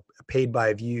paid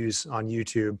by views on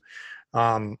YouTube.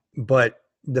 But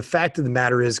the fact of the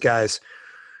matter is, guys,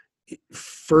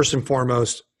 first and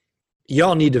foremost,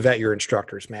 y'all need to vet your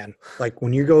instructors, man. Like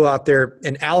when you go out there,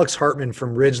 and Alex Hartman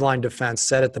from Ridgeline Defense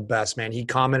said it the best, man. He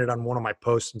commented on one of my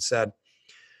posts and said,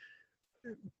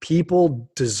 people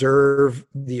deserve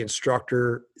the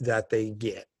instructor that they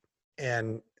get.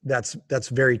 And that's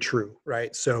very true,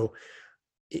 right? So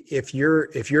if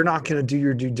you're not going to do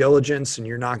your due diligence and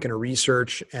you're not going to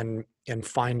research and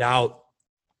find out,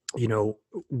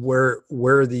 where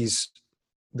the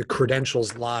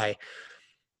credentials lie,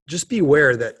 just be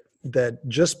aware that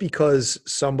just because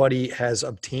somebody has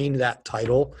obtained that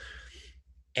title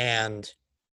and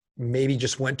maybe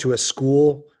just went to a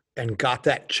school and got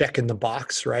that check in the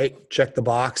box, right? Check the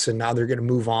box, and now they're going to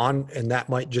move on, and that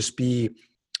might just be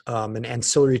an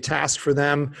ancillary task for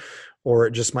them, or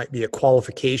it just might be a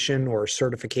qualification or a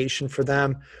certification for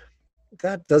them.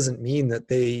 That doesn't mean that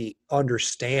they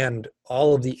understand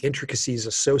all of the intricacies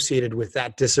associated with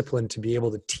that discipline to be able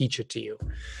to teach it to you.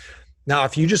 Now,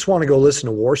 if you just want to go listen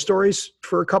to war stories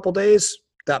for a couple days,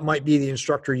 that might be the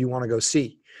instructor you want to go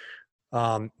see.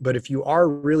 But if you are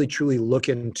really truly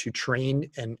looking to train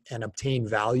and obtain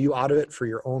value out of it for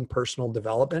your own personal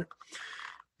development,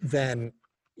 then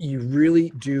you really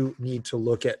do need to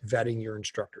look at vetting your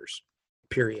instructors.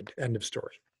 Period. End of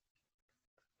story.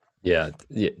 Yeah.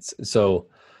 So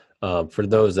for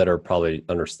those that are probably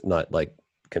not like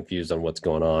confused on what's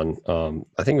going on,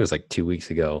 I think it was like 2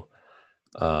 weeks ago.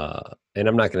 And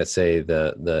I'm not going to say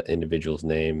the individual's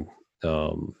name,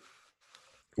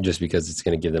 just because it's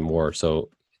going to give them more. So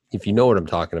if you know what I'm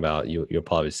talking about, you'll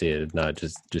probably see it. If not,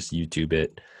 just YouTube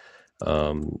it.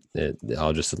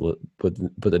 I'll just put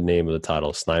the name of the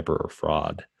title, Sniper or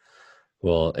Fraud.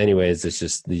 Well, anyways, it's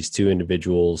just these two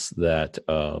individuals that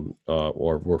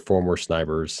or were former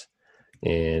snipers,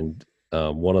 and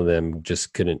one of them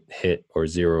just couldn't hit or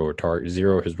zero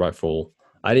his rifle.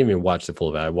 I didn't even watch the full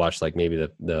of it. I watched like maybe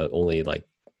the only like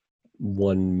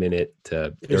 1 minute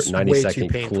to It's 90 way too second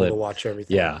painful to clip. watch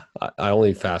everything. Yeah, I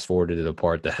only fast forwarded to the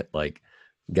part that like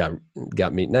got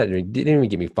me, not didn't even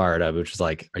get me fired up. It was just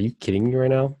like, are you kidding me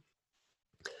right now?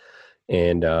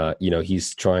 And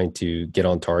he's trying to get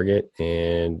on target,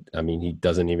 and I mean, he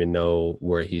doesn't even know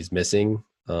where he's missing.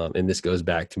 And this goes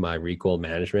back to my recoil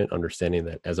management, understanding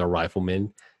that as a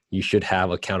rifleman, you should have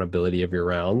accountability of your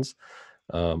rounds.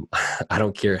 I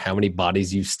don't care how many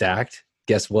bodies you've stacked.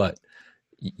 Guess what?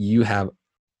 You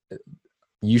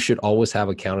should always have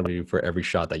accountability for every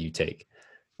shot that you take.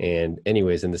 And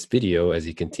anyways, in this video, as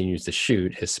he continues to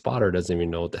shoot, his spotter doesn't even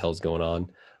know what the hell's going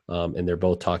on. And they're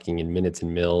both talking in minutes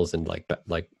and mils, and like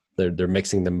they're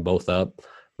mixing them both up,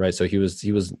 right? So he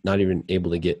was not even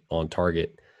able to get on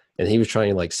target, and he was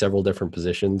trying like several different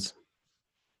positions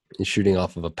and shooting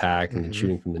off of a pack and then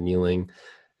shooting from the kneeling.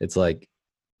 It's like,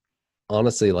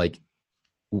 honestly, like,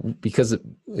 because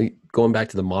going back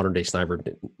to the modern day sniper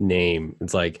name,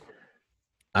 it's like,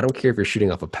 I don't care if you're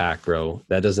shooting off a pack, bro.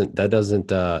 That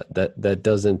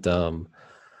doesn't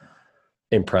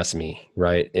impress me,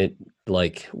 right? It,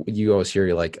 like, you always hear,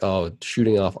 you're like, oh,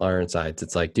 shooting off iron sights.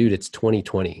 It's like, dude, it's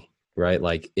 2020, right?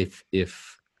 Like,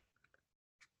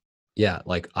 yeah,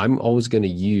 like, I'm always going to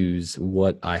use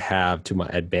what I have to my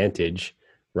advantage,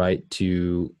 right,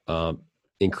 to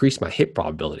increase my hit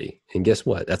probability. And guess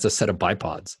what? That's a set of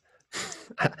bipods.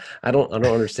 I don't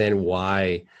understand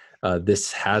why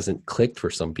this hasn't clicked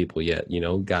for some people yet.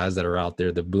 Guys that are out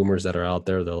there, the boomers that are out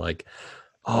there, they're like,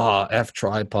 oh, F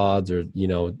tripods, or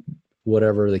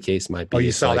whatever the case might be. Oh, you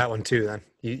It's saw like, that one too, then.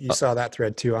 You saw that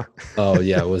thread too, huh? oh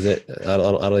yeah, was it? I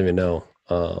don't even know.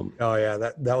 Oh yeah,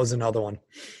 that was another one.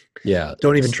 Yeah,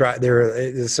 Don't even try.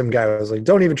 There's some guy who was like,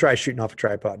 don't even try shooting off a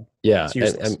tripod. yeah, It's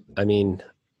useless. and I mean,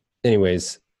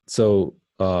 anyways, so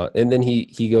and then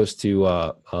he goes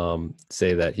to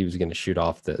say that he was going to shoot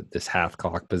off this half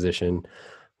cock position,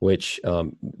 which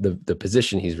the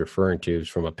position he's referring to is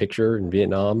from a picture in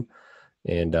Vietnam.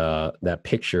 And that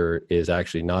picture is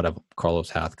actually not of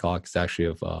Carlos Hathcock. It's actually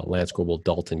of Lance Corporal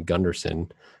Dalton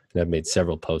Gunderson. And I've made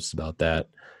several posts about that.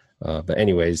 But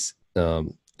anyways,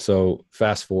 so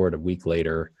fast forward a week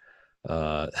later,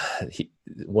 one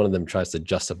of them tries to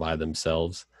justify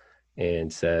themselves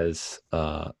and says,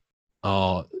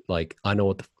 oh, like I know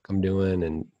what the fuck I'm doing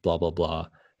and blah, blah, blah.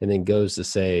 And then goes to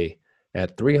say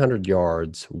at 300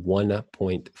 yards,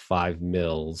 1.5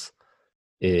 mils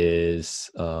is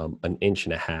an inch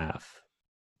and a half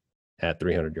at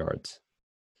 300 yards.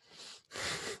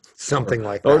 Something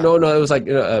like Oh, that. no, it was like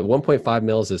 1.5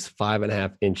 mils is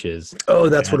 5.5 inches Oh,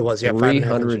 that's what at it was. Yeah,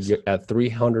 5.5 inches. at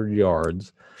 300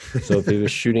 yards. So if he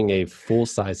was shooting a full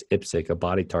size IPSC, a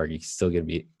body target, he's still going to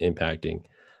be impacting.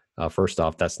 First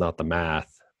off, that's not the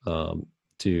math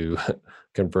to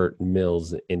convert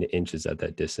mils into inches at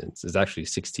that distance. It's actually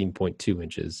 16.2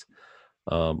 inches.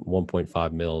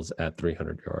 1.5 mils at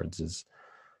 300 yards is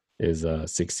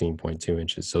 16.2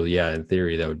 inches. So yeah, in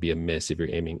theory, that would be a miss if you're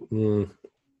aiming.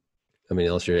 I mean,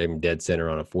 unless you're aiming dead center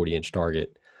on a 40-inch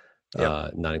target,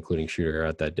 Yep. not including shooter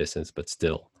at that distance, but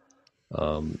still,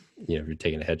 if you're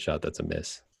taking a headshot, that's a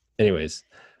miss. Anyways,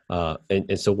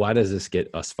 and so why does this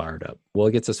get us fired up? Well,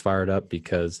 it gets us fired up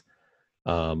because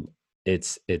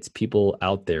it's people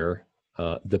out there.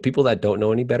 The people that don't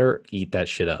know any better eat that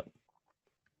shit up,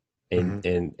 and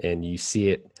Mm-hmm. and you see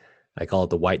it. I call it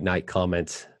the white knight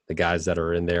comments. The guys that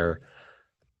are in there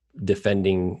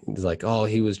defending, like, oh,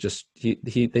 he was just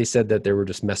they said that they were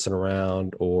just messing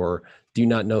around, or do you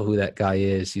not know who that guy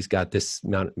is? He's got this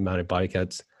amount of body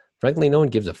cuts. Frankly, no one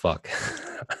gives a fuck.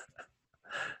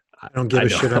 I don't give I a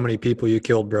know. shit how many people you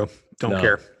killed, bro. Don't No.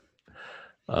 care.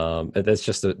 And that's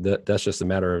just a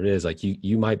matter of it is like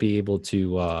you might be able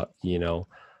to uh,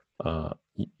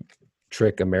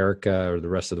 trick America or the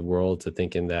rest of the world to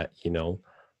thinking that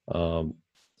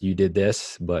you did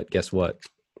this, but guess what?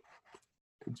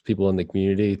 People in the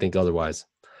community think otherwise.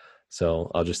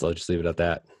 So I'll just leave it at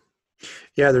that.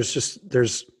 Yeah,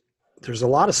 there's a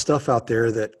lot of stuff out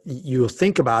there that you'll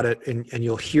think about it, and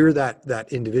you'll hear that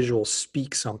individual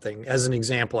speak something. As an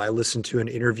example, I listened to an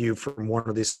interview from one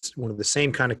of the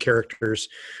same kind of characters,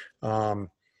 um,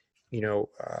 you know,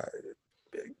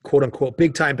 quote unquote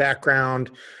big time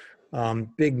background,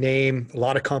 big name. A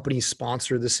lot of companies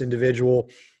sponsor this individual,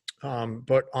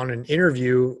 but on an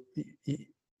interview,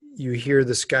 you hear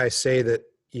this guy say that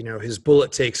his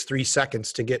bullet takes 3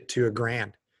 seconds to get to a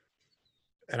grand.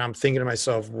 And I'm thinking to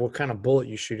myself, what kind of bullet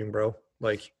you shooting, bro?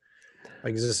 Like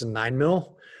is this a 9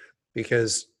 mil?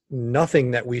 Because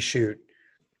nothing that we shoot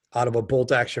out of a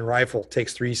bolt action rifle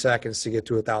takes 3 seconds to get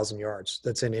to 1,000 yards.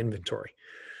 That's in inventory.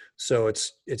 So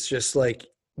it's just like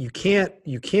you can't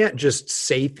just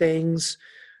say things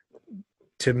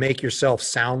to make yourself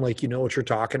sound like you know what you're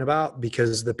talking about,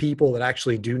 because the people that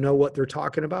actually do know what they're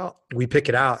talking about, we pick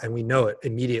it out and we know it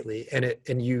immediately, and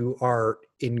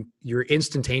you're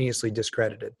instantaneously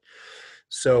discredited.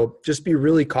 So just be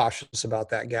really cautious about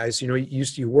that, guys.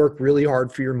 You work really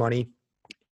hard for your money,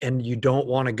 and you don't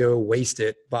want to go waste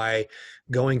it by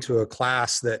going to a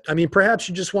class that, I mean, perhaps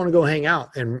you just want to go hang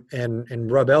out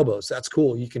and rub elbows. That's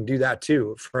cool. You can do that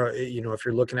too, if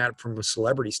you're looking at it from a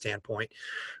celebrity standpoint.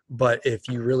 But if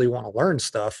you really want to learn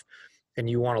stuff and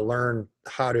you want to learn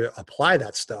how to apply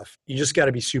that stuff, you just got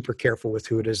to be super careful with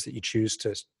who it is that you choose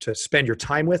to spend your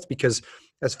time with. Because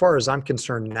as far as I'm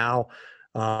concerned now,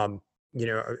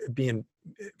 being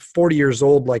 40 years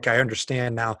old, like I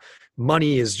understand now,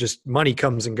 money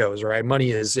comes and goes, right?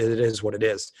 It is what it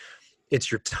is. It's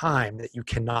your time that you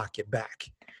cannot get back.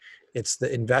 It's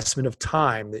the investment of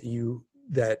time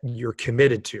that you're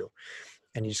committed to,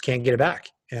 and you just can't get it back.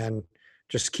 And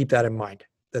just keep that in mind.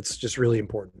 That's just really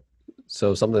important.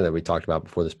 So something that we talked about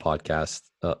before this podcast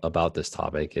about this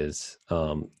topic is,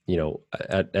 by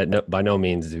no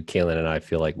means do Kalen and I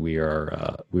feel like we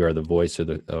are the voice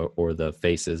or the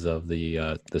faces of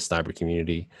the sniper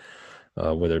community,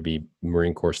 whether it be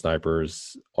Marine Corps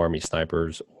snipers, Army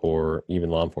snipers, or even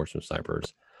law enforcement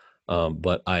snipers.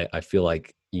 But I feel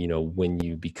like when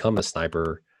you become a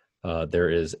sniper, there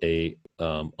is a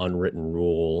unwritten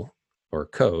rule or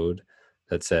code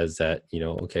that says that,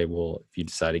 okay, well, if you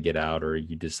decide to get out or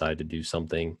you decide to do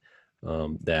something,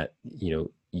 that,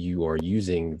 you are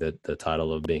using the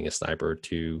title of being a sniper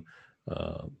to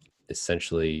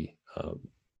essentially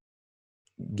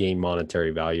gain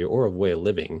monetary value or a way of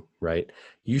living, right?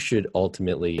 You should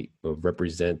ultimately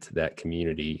represent that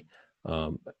community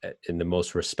in the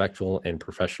most respectful and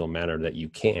professional manner that you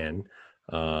can.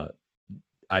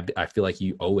 I feel like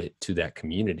you owe it to that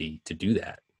community to do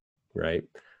that, right?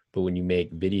 But when you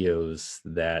make videos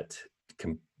that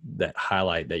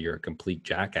highlight that you're a complete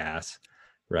jackass,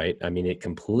 right? I mean, it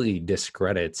completely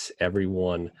discredits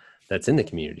everyone that's in the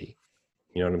community.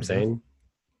 You know what I'm Mm-hmm. saying?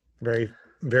 Very,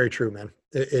 very true, man.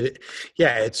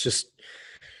 Yeah, it's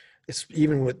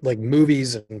even with like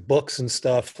movies and books and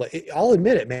stuff. Like, I'll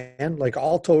admit it, man. Like,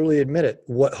 I'll totally admit it.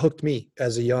 What hooked me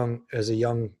as a young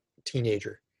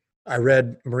teenager I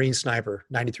read Marine Sniper,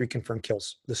 93 Confirmed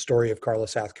Kills, the story of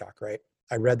Carlos Hathcock, right?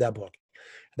 I read that book.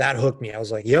 That hooked me. I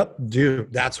was like, yep,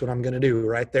 dude, that's what I'm going to do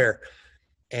right there.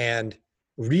 And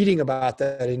reading about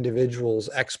that individual's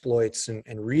exploits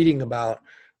and reading about,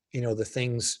 the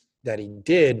things that he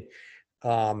did,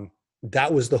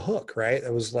 that was the hook, right?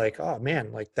 It was like, oh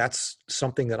man, like that's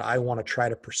something that I want to try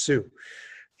to pursue.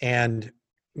 And,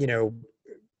 you know,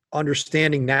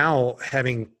 understanding now,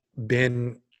 having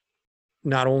been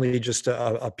not only just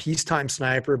a peacetime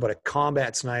sniper, but a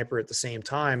combat sniper at the same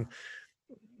time,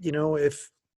 if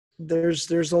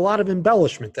there's a lot of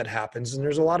embellishment that happens, and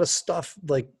there's a lot of stuff,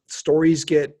 like stories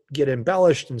get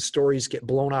embellished and stories get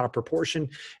blown out of proportion.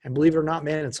 And believe it or not,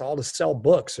 man, it's all to sell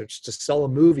books, or it's to sell a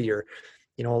movie. Or,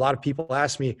 a lot of people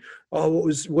ask me, oh,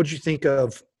 what did you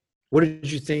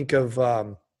think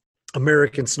of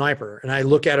American Sniper? And I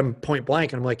look at him point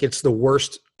blank and I'm like, it's the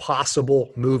worst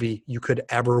possible movie you could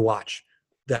ever watch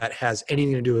that has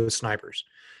anything to do with snipers.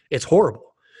 It's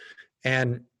horrible.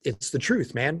 And it's the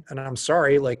truth, man. And I'm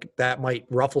sorry, like that might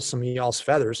ruffle some of y'all's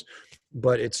feathers,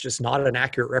 but it's just not an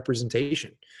accurate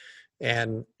representation.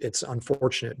 And it's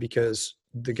unfortunate because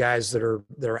the guys that are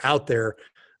out there,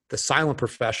 the silent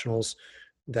professionals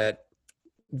that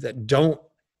don't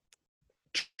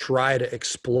try to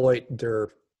exploit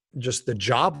just the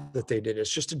job that they did.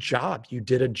 It's just a job. You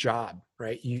did a job,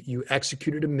 right? You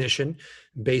executed a mission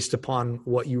based upon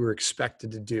what you were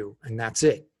expected to do. And that's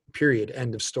it, period,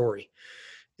 end of story.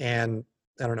 And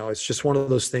I don't know, it's just one of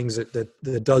those things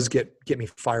that does get me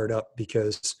fired up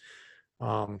because,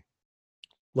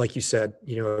 like you said,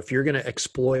 if you're going to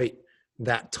exploit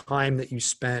that time that you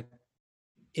spent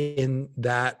in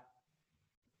that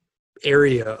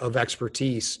area of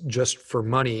expertise just for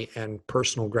money and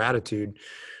personal gratitude,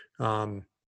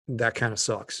 that kind of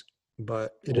sucks.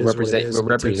 But it is what it is.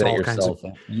 Represent yourself.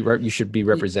 You should be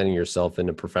representing yourself in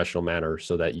a professional manner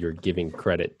so that you're giving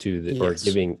credit to or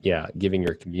giving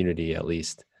your community at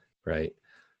least, right?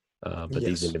 But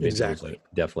these individuals are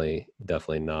definitely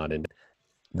not. And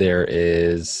there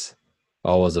is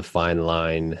always a fine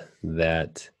line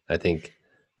that I think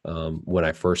when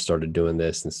I first started doing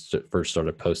this and first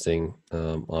started posting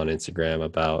on Instagram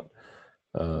about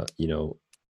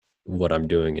what I'm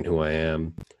doing and who I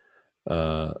am,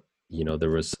 there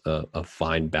was a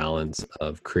fine balance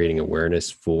of creating awareness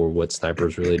for what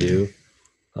snipers really do.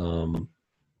 And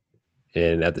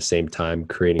at the same time,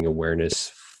 creating awareness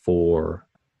for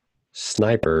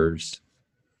snipers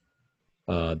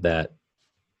that,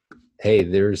 hey,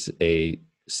 there's a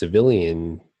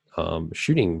civilian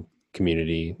shooting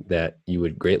community that you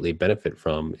would greatly benefit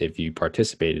from if you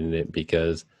participated in it,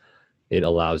 because it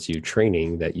allows you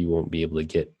training that you won't be able to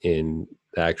get in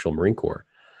the actual Marine Corps.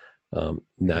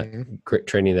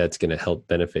 Training that's going to help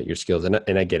benefit your skills. And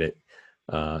I get it.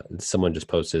 Someone just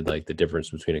posted like the difference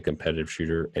between a competitive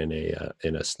shooter and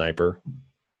a sniper.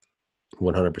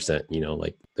 100%,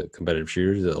 like the competitive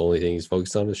shooter, the only thing he's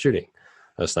focused on is shooting.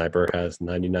 A sniper has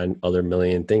 99 other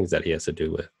million things that he has to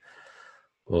do with.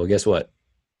 Well, guess what?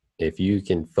 If you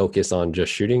can focus on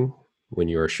just shooting when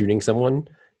you are shooting someone,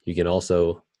 you can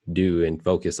also do and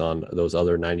focus on those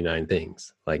other 99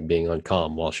 things, like being on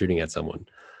comm while shooting at someone,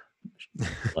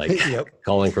 like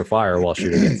calling for fire while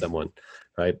shooting at someone,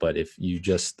 right? But if you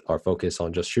just are focused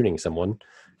on just shooting someone,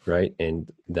 right,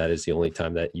 and that is the only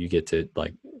time that you get to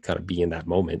like kind of be in that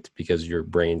moment because your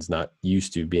brain's not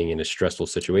used to being in a stressful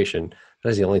situation,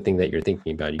 that's the only thing that you're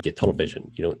thinking about. You get tunnel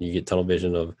vision. You get tunnel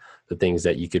vision of the things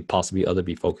that you could possibly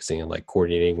be focusing on, like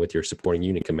coordinating with your supporting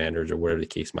unit commanders or whatever the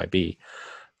case might be.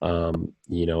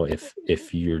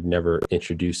 If you're never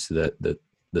introduced to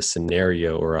the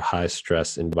scenario or a high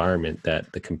stress environment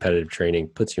that the competitive training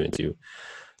puts you into.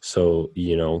 So,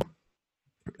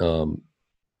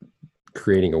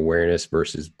 creating awareness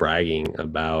versus bragging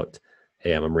about,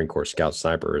 hey, I'm a Marine Corps Scout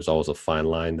Sniper, is always a fine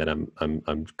line that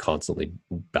I'm constantly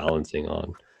balancing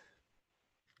on.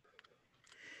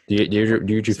 Did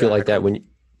you feel like that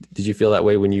did you feel that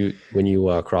way when you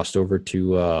crossed over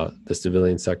to the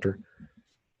civilian sector?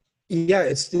 Yeah,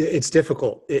 it's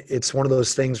difficult. It's one of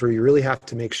those things where you really have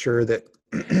to make sure that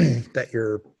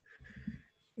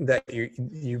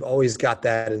you've always got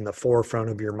that in the forefront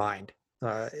of your mind.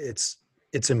 It's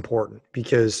important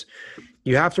because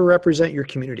you have to represent your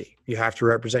community. You have to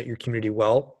represent your community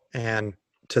well and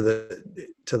to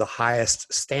the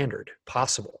highest standard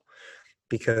possible.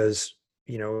 Because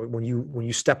when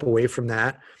you step away from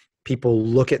that, people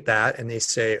look at that and they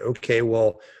say, okay,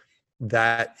 well,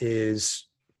 that is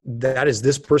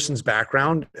this person's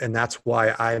background, and that's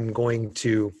why I'm going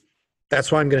to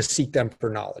seek them for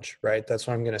knowledge, right? That's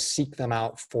why I'm going to seek them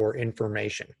out for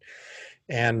information.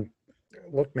 And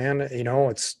look, man,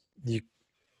 you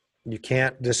you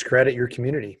can't discredit your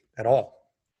community at all.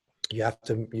 You have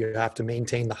to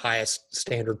maintain the highest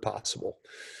standard possible.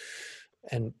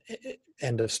 And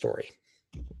end of story.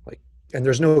 Like, and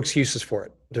there's no excuses for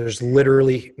it. There's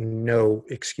literally no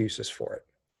excuses for it.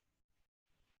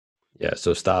 Yeah.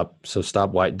 So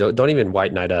stop white. Don't even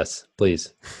white knight us,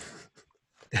 please.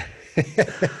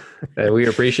 And we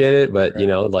appreciate it, but you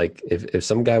know, like if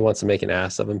some guy wants to make an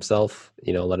ass of himself,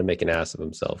 you know, let him make an ass of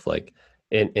himself. Like,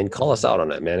 and call us out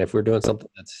on it, man. If we're doing something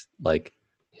that's like,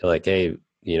 hey,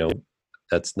 you know,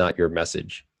 that's not your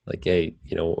message. Like, hey,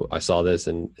 you know, I saw this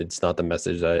and it's not the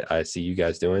message that I see you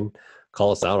guys doing.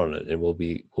 Call us out on it, and we'll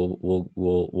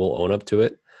own up to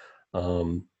it.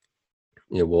 You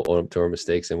know, we'll own up to our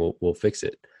mistakes and we'll fix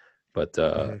it. But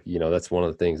you know, that's one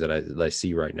of the things that I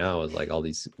see right now is like all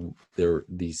these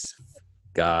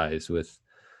guys with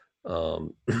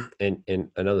and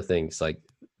another thing is like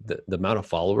the amount of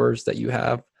followers that you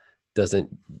have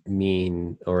doesn't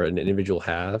mean, or an individual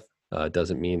have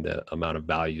doesn't mean the amount of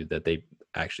value that they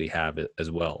actually have as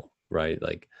well, right?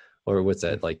 Like, or what's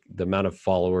that, like the amount of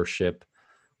followership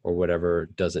or whatever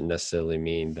doesn't necessarily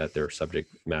mean that they're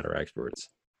subject matter experts.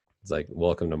 It's like,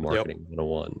 welcome to marketing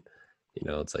 101. You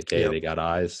know, it's like, hey, they got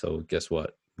eyes, so guess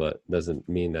what? But doesn't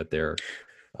mean that they're,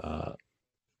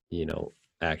 you know,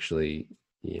 actually,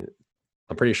 you know,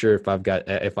 I'm pretty sure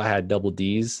if I had double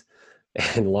D's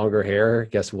and longer hair,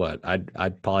 guess what?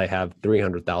 I'd probably have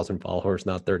 300,000 followers,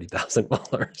 not 30,000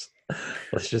 followers.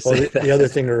 Let's just say that. The other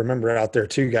thing to remember out there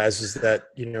too, guys, is that,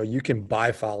 you know, you can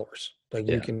buy followers. Like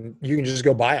you can just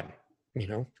go buy them. You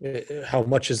know, how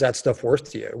much is that stuff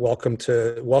worth to you? Welcome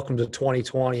to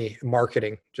 2020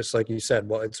 marketing. Just like you said,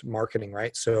 well, it's marketing,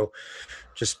 right? So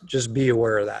just be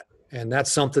aware of that. And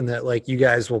that's something that like you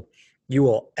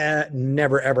will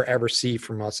never, ever, ever see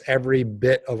from us. Every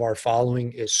bit of our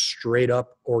following is straight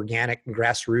up organic and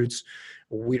grassroots.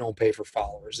 We don't pay for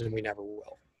followers, and we never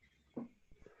will.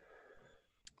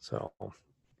 So,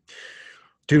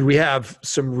 dude, we have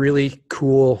some really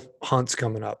cool hunts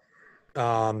coming up.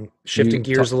 Shifting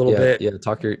gears a little bit. Yeah.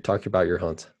 Talk about your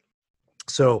hunt.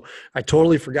 So I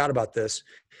totally forgot about this.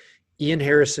 Ian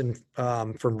Harrison,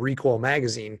 from Recoil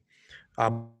Magazine,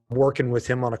 I'm working with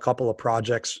him on a couple of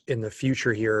projects in the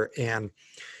future here. And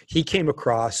he came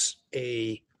across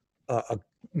a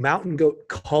mountain goat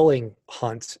culling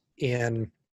hunt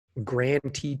in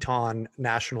Grand Teton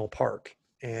National Park.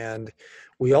 And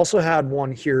we also had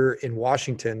one here in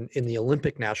Washington in the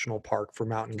Olympic National Park for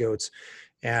mountain goats.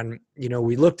 And, you know,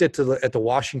 we looked at the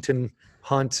Washington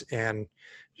hunt, and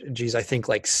geez, I think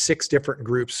like 6 different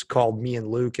groups called me and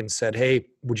Luke and said, hey,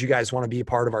 would you guys want to be a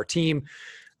part of our team?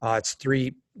 It's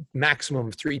maximum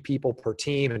of 3 people per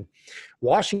team. And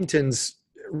Washington's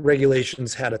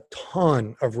regulations had a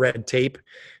ton of red tape.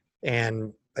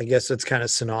 And I guess it's kind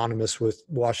of synonymous with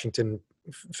Washington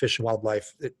Fish and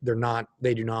Wildlife.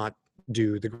 They do not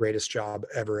do the greatest job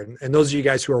ever. And those of you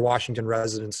guys who are Washington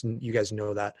residents, and you guys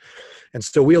know that. And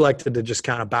so we elected to just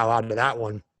kind of bow out of that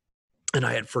one. And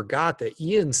I had forgot that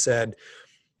Ian said,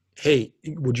 hey,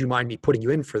 would you mind me putting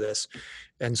you in for this?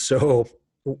 And so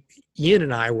Ian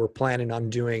and I were planning on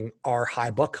doing our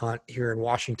high buck hunt here in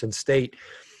Washington State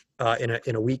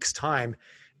in a week's time.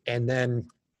 And then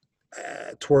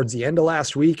towards the end of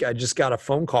last week, I just got a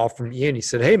phone call from Ian. He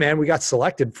said, hey man, we got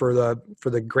selected for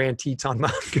the Grand Teton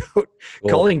Mountain Goat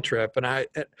culling trip. And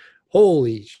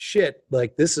holy shit,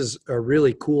 like this is a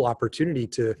really cool opportunity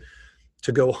to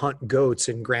go hunt goats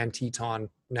in Grand Teton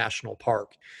National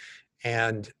Park.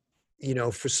 And, you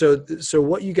know, so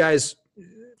what you guys,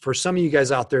 for some of you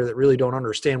guys out there that really don't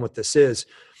understand what this is,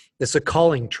 it's a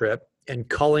culling trip, and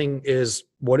culling is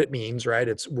what it means, right?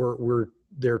 It's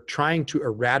they're trying to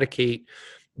eradicate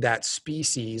that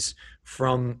species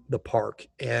from the park.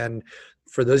 And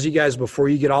for those of you guys, before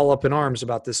you get all up in arms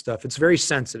about this stuff, it's very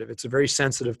sensitive. It's a very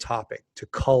sensitive topic to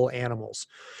cull animals.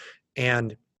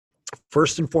 And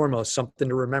first and foremost, something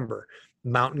to remember,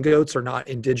 mountain goats are not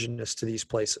indigenous to these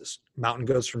places. Mountain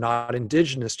goats are not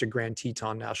indigenous to Grand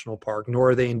Teton National Park, nor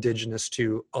are they indigenous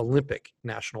to Olympic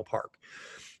National Park.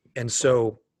 And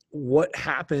so what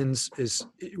happens is,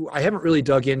 I haven't really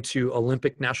dug into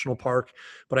Olympic National Park,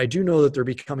 but I do know that they're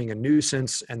becoming a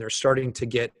nuisance, and they're starting to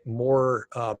get more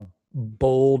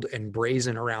bold and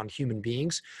brazen around human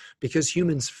beings because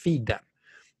humans feed them.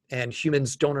 And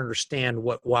humans don't understand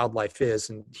what wildlife is,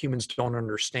 and humans don't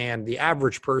understand the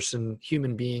average person,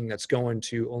 human being that's going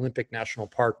to Olympic National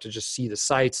Park to just see the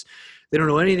sights. They don't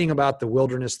know anything about the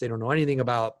wilderness. They don't know anything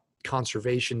about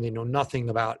conservation. They know nothing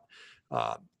about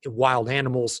wild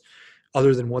animals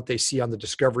other than what they see on the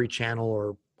Discovery Channel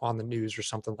or on the news or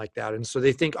something like that. And so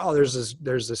they think, oh, there's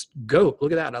this goat.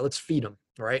 Look at that. Now let's feed him.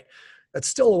 Right. That's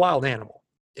still a wild animal.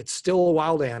 It's still a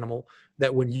wild animal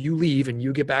that when you leave and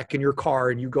you get back in your car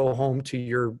and you go home to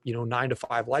your, 9 to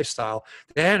 5 lifestyle,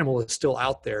 the animal is still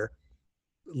out there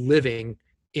living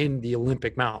in the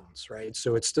Olympic Mountains, right?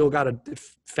 So it's still got to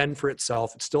fend for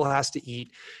itself. It still has to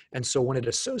eat. And so when it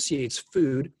associates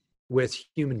food with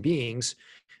human beings,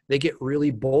 they get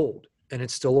really bold, and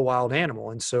it's still a wild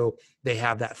animal. And so they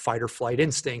have that fight or flight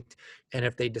instinct. And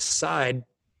if they decide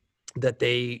that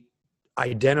they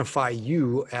identify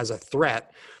you as a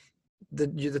threat,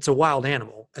 that's a wild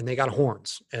animal, and they got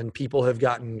horns, and people have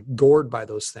gotten gored by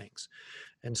those things.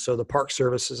 And so the Park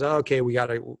Service says, oh, okay, we got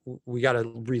to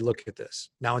relook at this.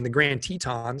 Now in the Grand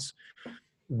Tetons,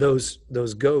 those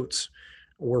goats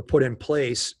were put in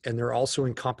place, and they're also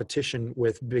in competition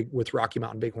with Rocky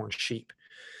Mountain Bighorn sheep.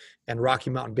 And Rocky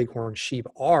Mountain Bighorn sheep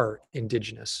are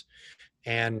indigenous,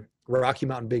 and Rocky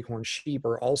Mountain Bighorn sheep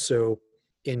are also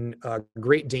in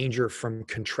great danger from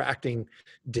contracting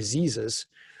diseases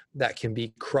that can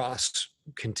be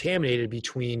cross-contaminated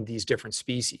between these different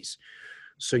species.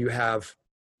 So you have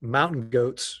mountain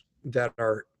goats that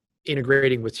are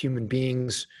integrating with human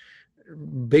beings,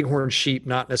 bighorn sheep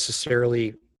not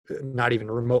necessarily, not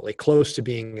even remotely close to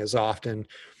being as often,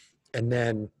 and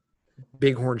then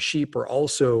bighorn sheep are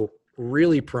also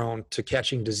really prone to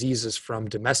catching diseases from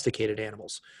domesticated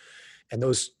animals, and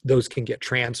those can get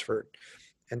transferred.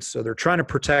 And so they're trying to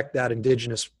protect that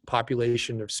indigenous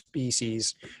population of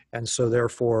species, and so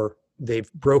therefore they've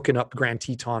broken up Grand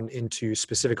Teton into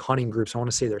specific hunting groups. I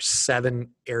want to say there's 7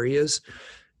 areas,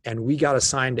 and we got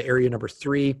assigned to area number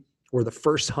 3. We're the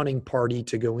first hunting party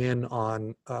to go in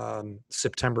on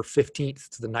September 15th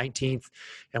to the 19th,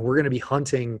 and we're going to be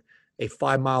hunting a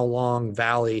 5-mile long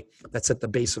valley that's at the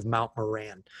base of Mount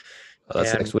Moran. Oh,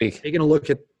 that's next week. They're going to look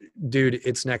at, dude,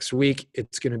 it's next week.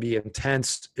 It's going to be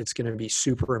intense. It's going to be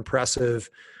super impressive.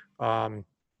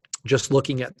 Just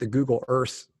looking at the Google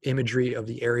Earth imagery of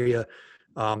the area,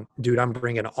 dude, I'm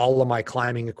bringing all of my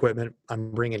climbing equipment.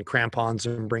 I'm bringing crampons.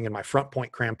 I'm bringing my front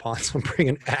point crampons. I'm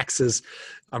bringing axes.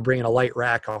 I'm bringing a light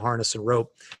rack, a harness, and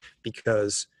rope,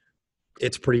 because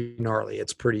it's pretty gnarly.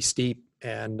 It's pretty steep.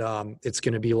 And it's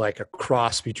going to be like a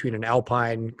cross between an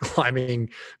alpine climbing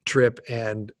trip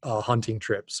and a hunting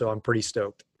trip. So I'm pretty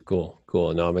stoked. Cool.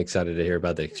 No, I'm excited to hear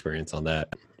about the experience on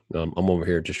that. I'm over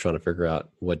here just trying to figure out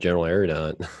what general area to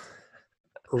hunt.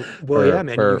 Well, yeah,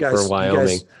 man. You guys, for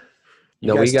Wyoming.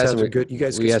 We got some good. You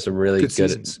guys, we got some really good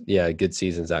seasons. Good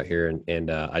seasons out here,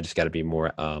 and I just got to be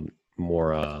more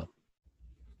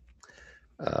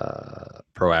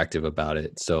proactive about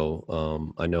it.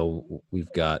 So I know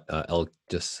we've got elk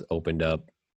just opened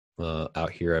up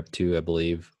out here up to, I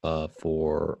believe,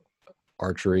 for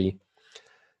archery,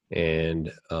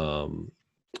 and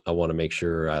I want to make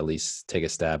sure I at least take a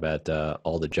stab at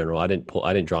all the general. I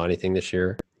didn't draw anything this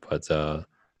year, but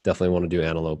definitely want to do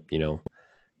antelope,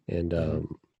 and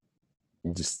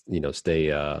just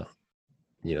stay at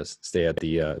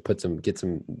the get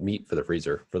some meat for the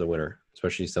freezer for the winter,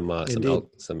 especially some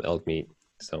elk meat.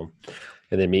 So,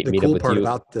 and then meet cool up with part you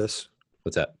about this.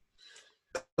 What's that?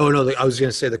 Oh no, I was going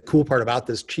to say the cool part about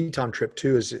this Teton trip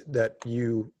too is that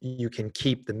you can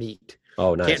keep the meat.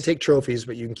 Oh, nice. Can't take trophies,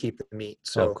 but you can keep the meat.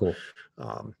 So, cool.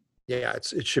 Yeah,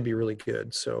 it should be really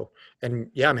good. So, and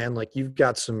yeah, man, like you've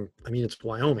got some. I mean, it's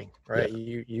Wyoming, right?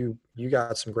 Yeah. You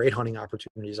got some great hunting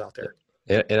opportunities out there.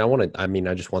 And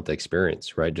I just want the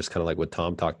experience, right? Just kind of like what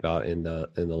Tom talked about in the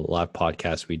live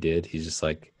podcast we did. He's just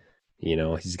like,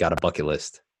 he's got a bucket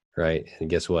list, right? And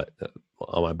guess what?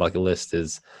 On my bucket list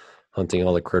is hunting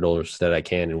all the critters that I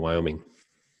can in Wyoming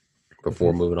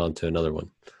before moving on to another one.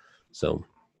 So,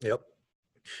 yep.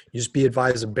 You just be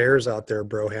advised of bears out there,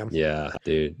 Broham. Yeah,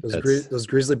 dude. Those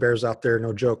grizzly bears out there,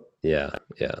 no joke. Yeah.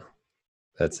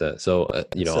 That's so.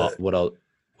 What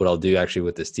I'll do actually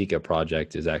with this Tika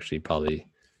project is actually probably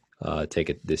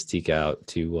take this Tika out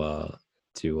to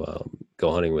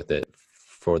go hunting with it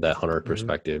for that hunter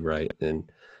perspective, right?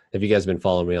 And if you guys have been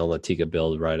following me on the Tika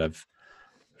build, right, I've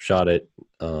shot it,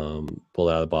 pulled it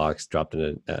out of the box, dropped in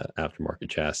an aftermarket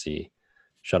chassis,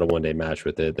 shot a one-day match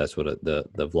with it. That's what the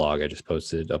vlog I just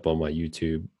posted up on my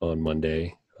YouTube on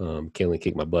Monday. Kaylee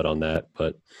kicked my butt on that,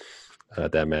 but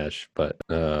that match. But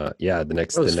the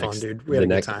next fun, dude. We had a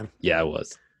good time. Yeah, it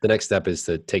was. The next step is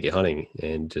to take it hunting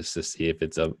and just to see if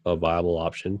it's a viable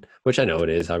option, which I know it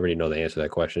is. I already know the answer to that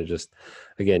question. Just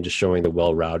showing the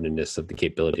well-roundedness of the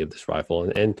capability of this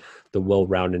rifle and the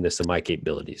well-roundedness of my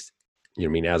capabilities. You know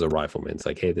what I mean? As a rifleman, it's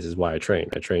like, hey, this is why I train.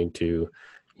 I train to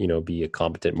be a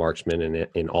competent marksman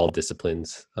in all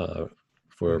disciplines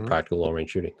for practical long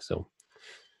range shooting. So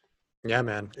Yeah,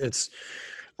 man.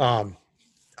 Um,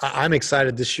 I'm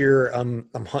excited this year. I'm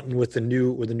hunting with a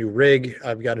new rig.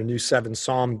 I've got a new 7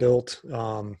 SAUM built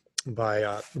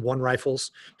by One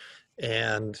Rifles,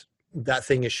 and that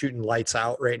thing is shooting lights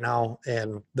out right now.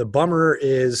 And the bummer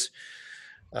is,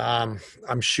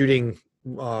 I'm shooting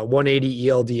 180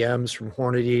 ELDMs from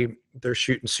Hornady. They're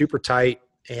shooting super tight,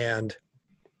 and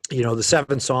the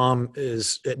 7 SAUM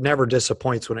it never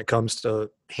disappoints when it comes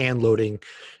to hand loading.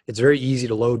 It's very easy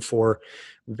to load for,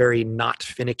 very not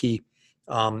finicky.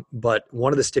 But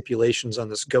one of the stipulations on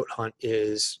this goat hunt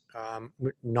is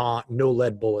no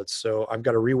lead bullets. So I've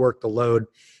got to rework the load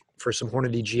for some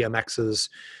Hornady GMXs,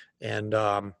 and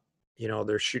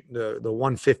they're shooting the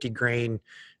 150 grain,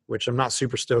 which I'm not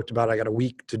super stoked about. I got a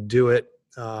week to do it,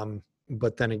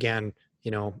 but then again,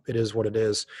 it is what it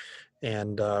is.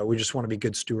 And we just want to be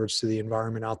good stewards to the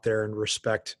environment out there and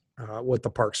respect what the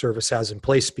Park Service has in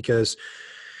place, because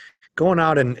going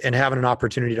out and having an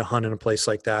opportunity to hunt in a place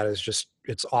like that is just,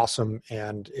 it's awesome.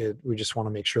 And we just want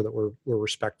to make sure that we're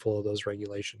respectful of those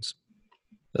regulations.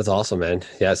 That's awesome, man.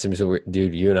 Yeah, it seems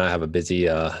dude, you and I have a busy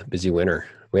winter.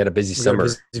 We had a busy summer,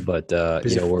 but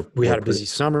we had a busy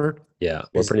summer. Yeah,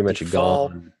 we're pretty much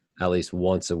gone at least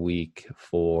once a week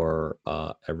for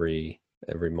every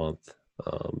month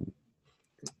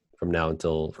from now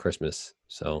until Christmas.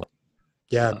 So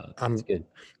yeah, it's good.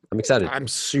 I'm excited. I'm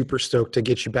super stoked to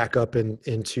get you back up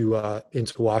into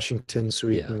Washington so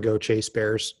we can go chase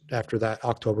bears after that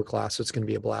October class. It's going to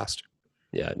be a blast.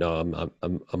 Yeah, no,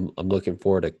 I'm looking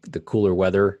forward to the cooler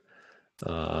weather.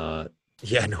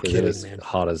 Yeah, no kidding, man.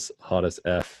 Hot as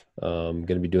F. Going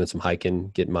to be doing some hiking,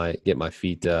 get my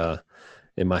feet and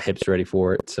my hips ready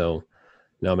for it. So,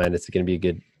 no, man, it's going to be a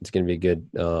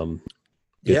good time.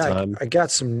 I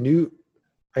got some new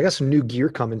gear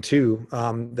coming too,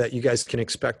 that you guys can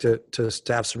expect to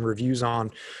have some reviews on.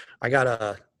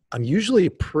 I'm usually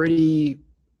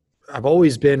I've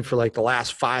always been, for like the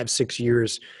last 5-6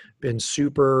 years, been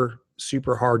super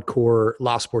hardcore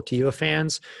La Sportiva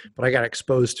fans, but I got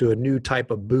exposed to a new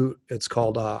type of boot. It's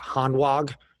called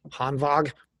Hanwag.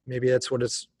 Maybe that's what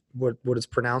it's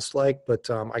pronounced like, but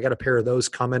I got a pair of those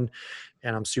coming,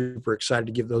 and I'm super excited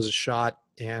to give those a shot.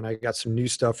 And I got some new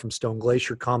stuff from Stone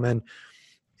Glacier coming,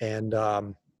 and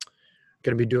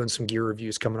going to be doing some gear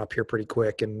reviews coming up here pretty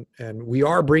quick. And we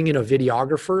are bringing a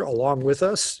videographer along with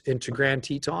us into Grand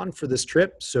Teton for this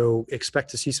trip, so expect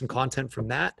to see some content from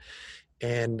that.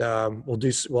 And we'll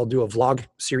do a vlog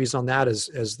series on that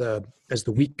as the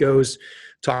week goes,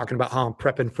 talking about how I'm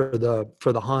prepping for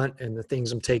the hunt and the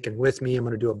things I'm taking with me. I'm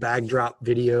going to do a bag drop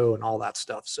video and all that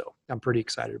stuff. So I'm pretty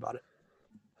excited about it.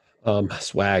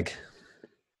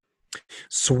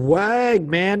 Swag,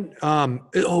 man.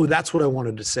 That's what I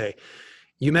wanted to say.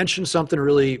 You mentioned something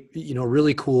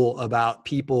really cool about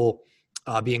people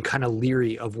being kind of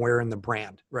leery of wearing the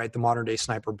brand, right? The Modern Day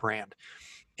Sniper brand.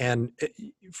 And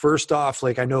first off,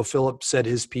 like, I know Philip said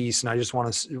his piece, and I just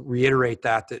want to reiterate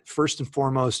that first and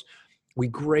foremost, we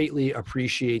greatly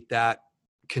appreciate that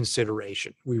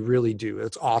consideration. We really do.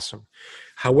 It's awesome.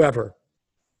 However,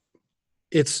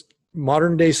 it's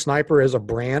Modern Day Sniper as a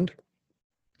brand.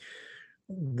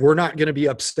 We're not going to be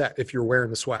upset if you're wearing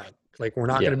the swag. Like, we're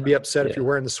not going to be upset if you're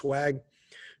wearing the swag.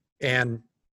 And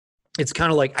it's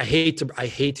kind of like, I hate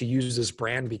to use this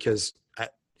brand because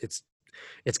it's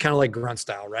kind of like grunt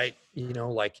style, right?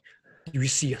 Like, you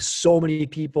see so many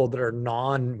people that are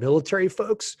non-military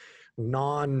folks,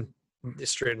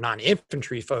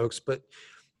 non-infantry folks, but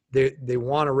they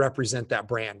want to represent that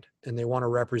brand, and they want to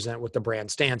represent what the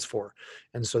brand stands for.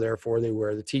 And so therefore they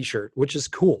wear the t-shirt, which is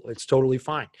cool. It's totally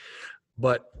fine.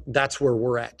 But that's where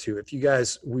we're at too. If you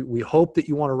guys, we hope that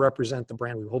you want to represent the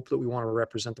brand. We hope that we want to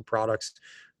represent the products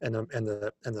and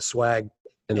the swag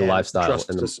and the lifestyle.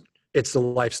 It's the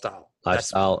lifestyle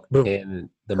and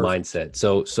the mindset.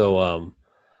 So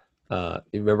you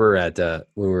remember when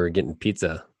we were getting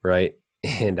pizza, right?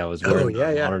 And I was wearing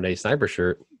a Modern Day Sniper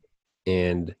shirt,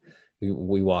 and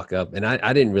we walk up, and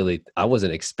I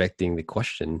wasn't expecting the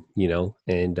question,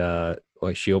 and the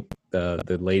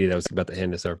lady that was about to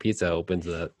hand us our pizza opens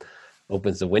the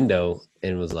window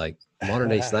and was like, "Modern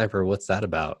Day Sniper, what's that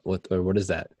about? What is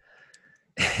that?"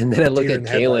 And then I looked at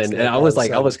Kalen, and I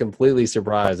was completely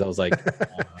surprised. I was like,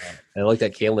 I looked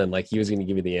at Kalen like he was going to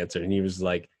give me the answer, and he was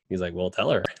like, "Well,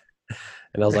 tell her."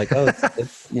 And I was like, "Oh,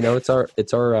 it's our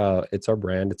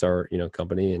brand, it's our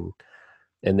company."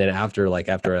 And then after I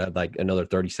had like another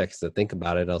 30 seconds to think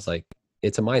about it, I was like,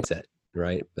 "It's a mindset,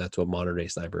 right? That's what Modern Day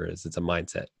Sniper is. It's a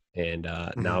mindset." And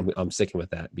now I'm sticking with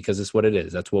that because it's what it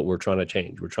is. That's what we're trying to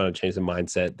change. We're trying to change the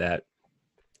mindset that,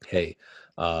 hey,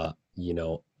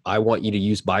 I want you to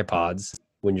use bipods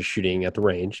when you're shooting at the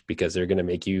range, because they're going to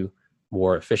make you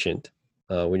more efficient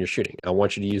when you're shooting. I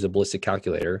want you to use a ballistic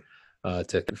calculator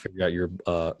to figure out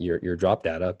your drop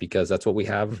data, because that's what we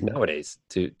have nowadays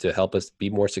to help us be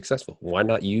more successful. Why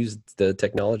not use the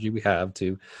technology we have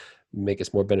to make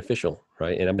us more beneficial,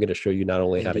 right? And I'm going to show you not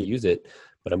only how to use it,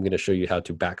 but I'm going to show you how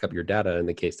to back up your data in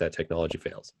the case that technology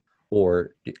fails.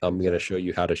 Or I'm going to show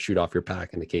you how to shoot off your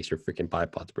pack in the case your freaking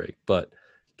bipods break. But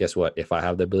guess what? If I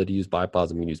have the ability to use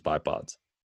bipods, I'm going to use bipods.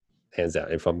 Hands down.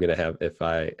 If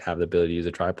I have the ability to use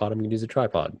a tripod, I'm going to use a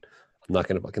tripod. I'm not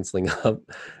going to fucking sling up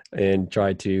and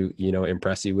try to,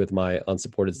 impress you with my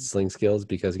unsupported sling skills,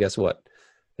 because guess what?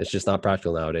 It's just not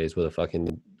practical nowadays with a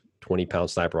fucking 20-pound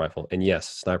sniper rifle. And yes,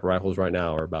 sniper rifles right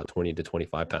now are about 20 to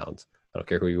 25 pounds. I don't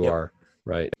care who you are,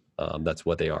 right? That's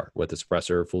what they are, with the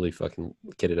suppressor fully fucking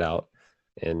kitted out,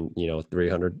 and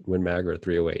 300 Win Mag or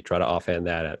 308. Try to offhand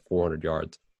that at 400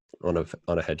 yards on a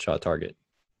headshot target.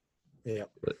 Yeah,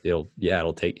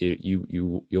 it'll take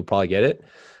you'll probably get it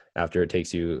after it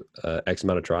takes you X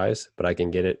amount of tries, but I can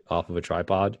get it off of a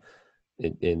tripod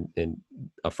in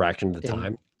a fraction of the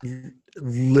time.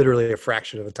 Literally a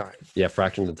fraction of the time. Yeah,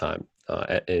 fraction of the time,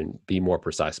 and be more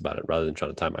precise about it rather than trying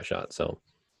to time my shot. So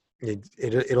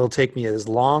it'll take me as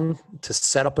long to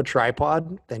set up a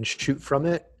tripod, then shoot from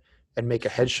it and make a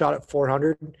headshot at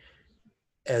 400,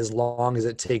 as long as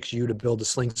it takes you to build a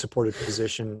sling supported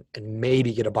position and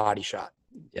maybe get a body shot.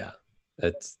 Yeah.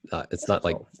 It's not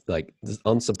like this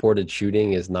unsupported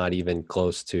shooting is not even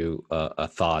close to a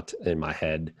thought in my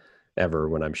head ever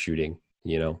when I'm shooting,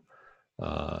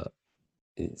 that's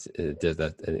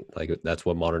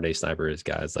what modern day sniper is,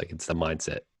 guys. Like, it's the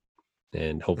mindset.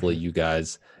 And hopefully you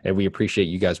guys, and we appreciate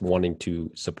you guys wanting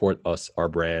to support us, our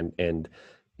brand, and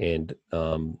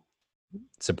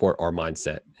support our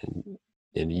mindset.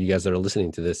 And you guys that are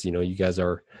listening to this, you guys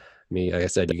are, like I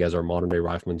said, you guys are modern day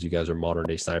riflemen. You guys are modern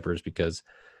day snipers, because,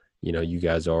 you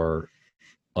guys are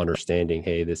understanding,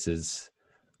 hey, this is,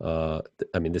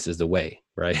 this is the way,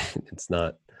 right? It's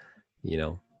not,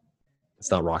 it's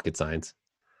not rocket science,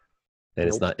 and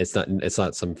nope. it's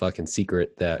not some fucking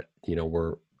secret that,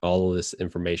 we're all of this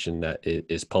information that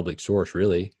is public source,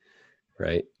 really,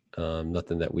 right?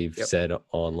 Nothing that we've said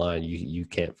online, you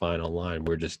can't find online.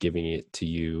 We're just giving it to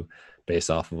you based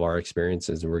off of our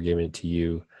experiences, and we're giving it to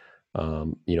you,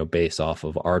 based off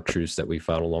of our truths that we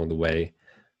found along the way,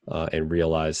 and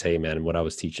realize, hey man, what I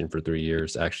was teaching for 3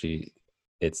 years, actually,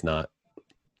 it's not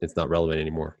relevant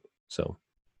anymore. So.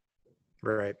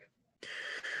 Right.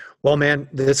 Well, man,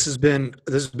 this has been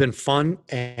fun,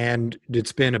 and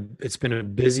it's been a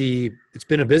busy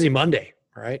Monday.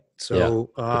 Right.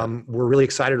 So, we're really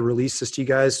excited to release this to you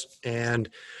guys, and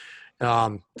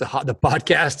the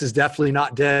podcast is definitely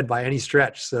not dead by any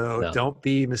stretch. So Don't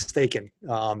be mistaken.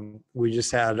 We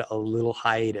just had a little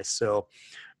hiatus. So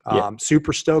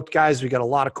super stoked, guys. We got a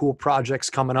lot of cool projects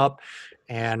coming up,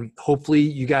 and hopefully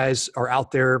you guys are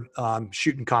out there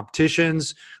shooting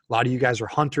competitions. A lot of you guys are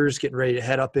hunters getting ready to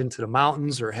head up into the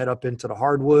mountains or head up into the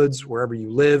hardwoods, wherever you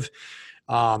live.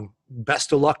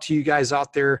 Best of luck to you guys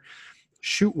out there.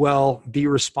 Shoot well, be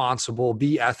responsible,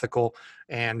 be ethical,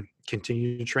 and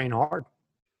continue to train hard.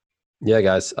 Yeah,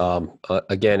 guys.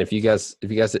 Again, if you guys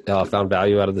found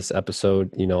value out of this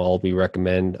episode, all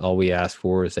we ask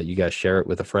for is that you guys share it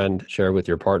with a friend, share it with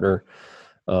your partner,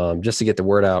 just to get the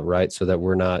word out, right? So that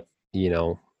we're not,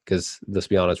 because let's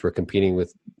be honest, we're competing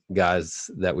with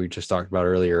guys that we just talked about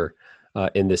earlier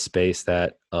in this space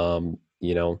that, are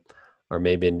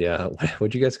maybe in,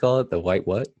 what'd you guys call it? The white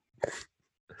what?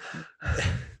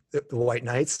 The white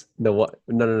knights? No, what?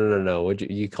 No. What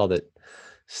you called it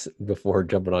before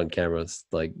jumping on cameras,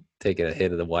 like taking a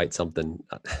hit of the white something,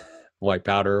 white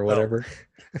powder or whatever.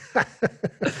 Oh.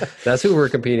 That's who we're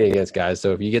competing against, guys.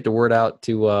 So if you get the word out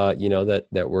to,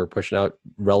 that we're pushing out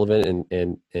relevant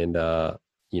and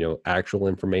actual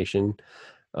information,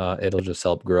 it'll just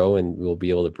help grow, and we'll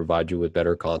be able to provide you with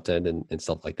better content and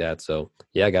stuff like that. So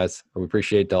yeah, guys, we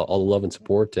appreciate all the love and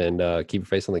support, and keep your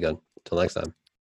face on the gun. Until next time.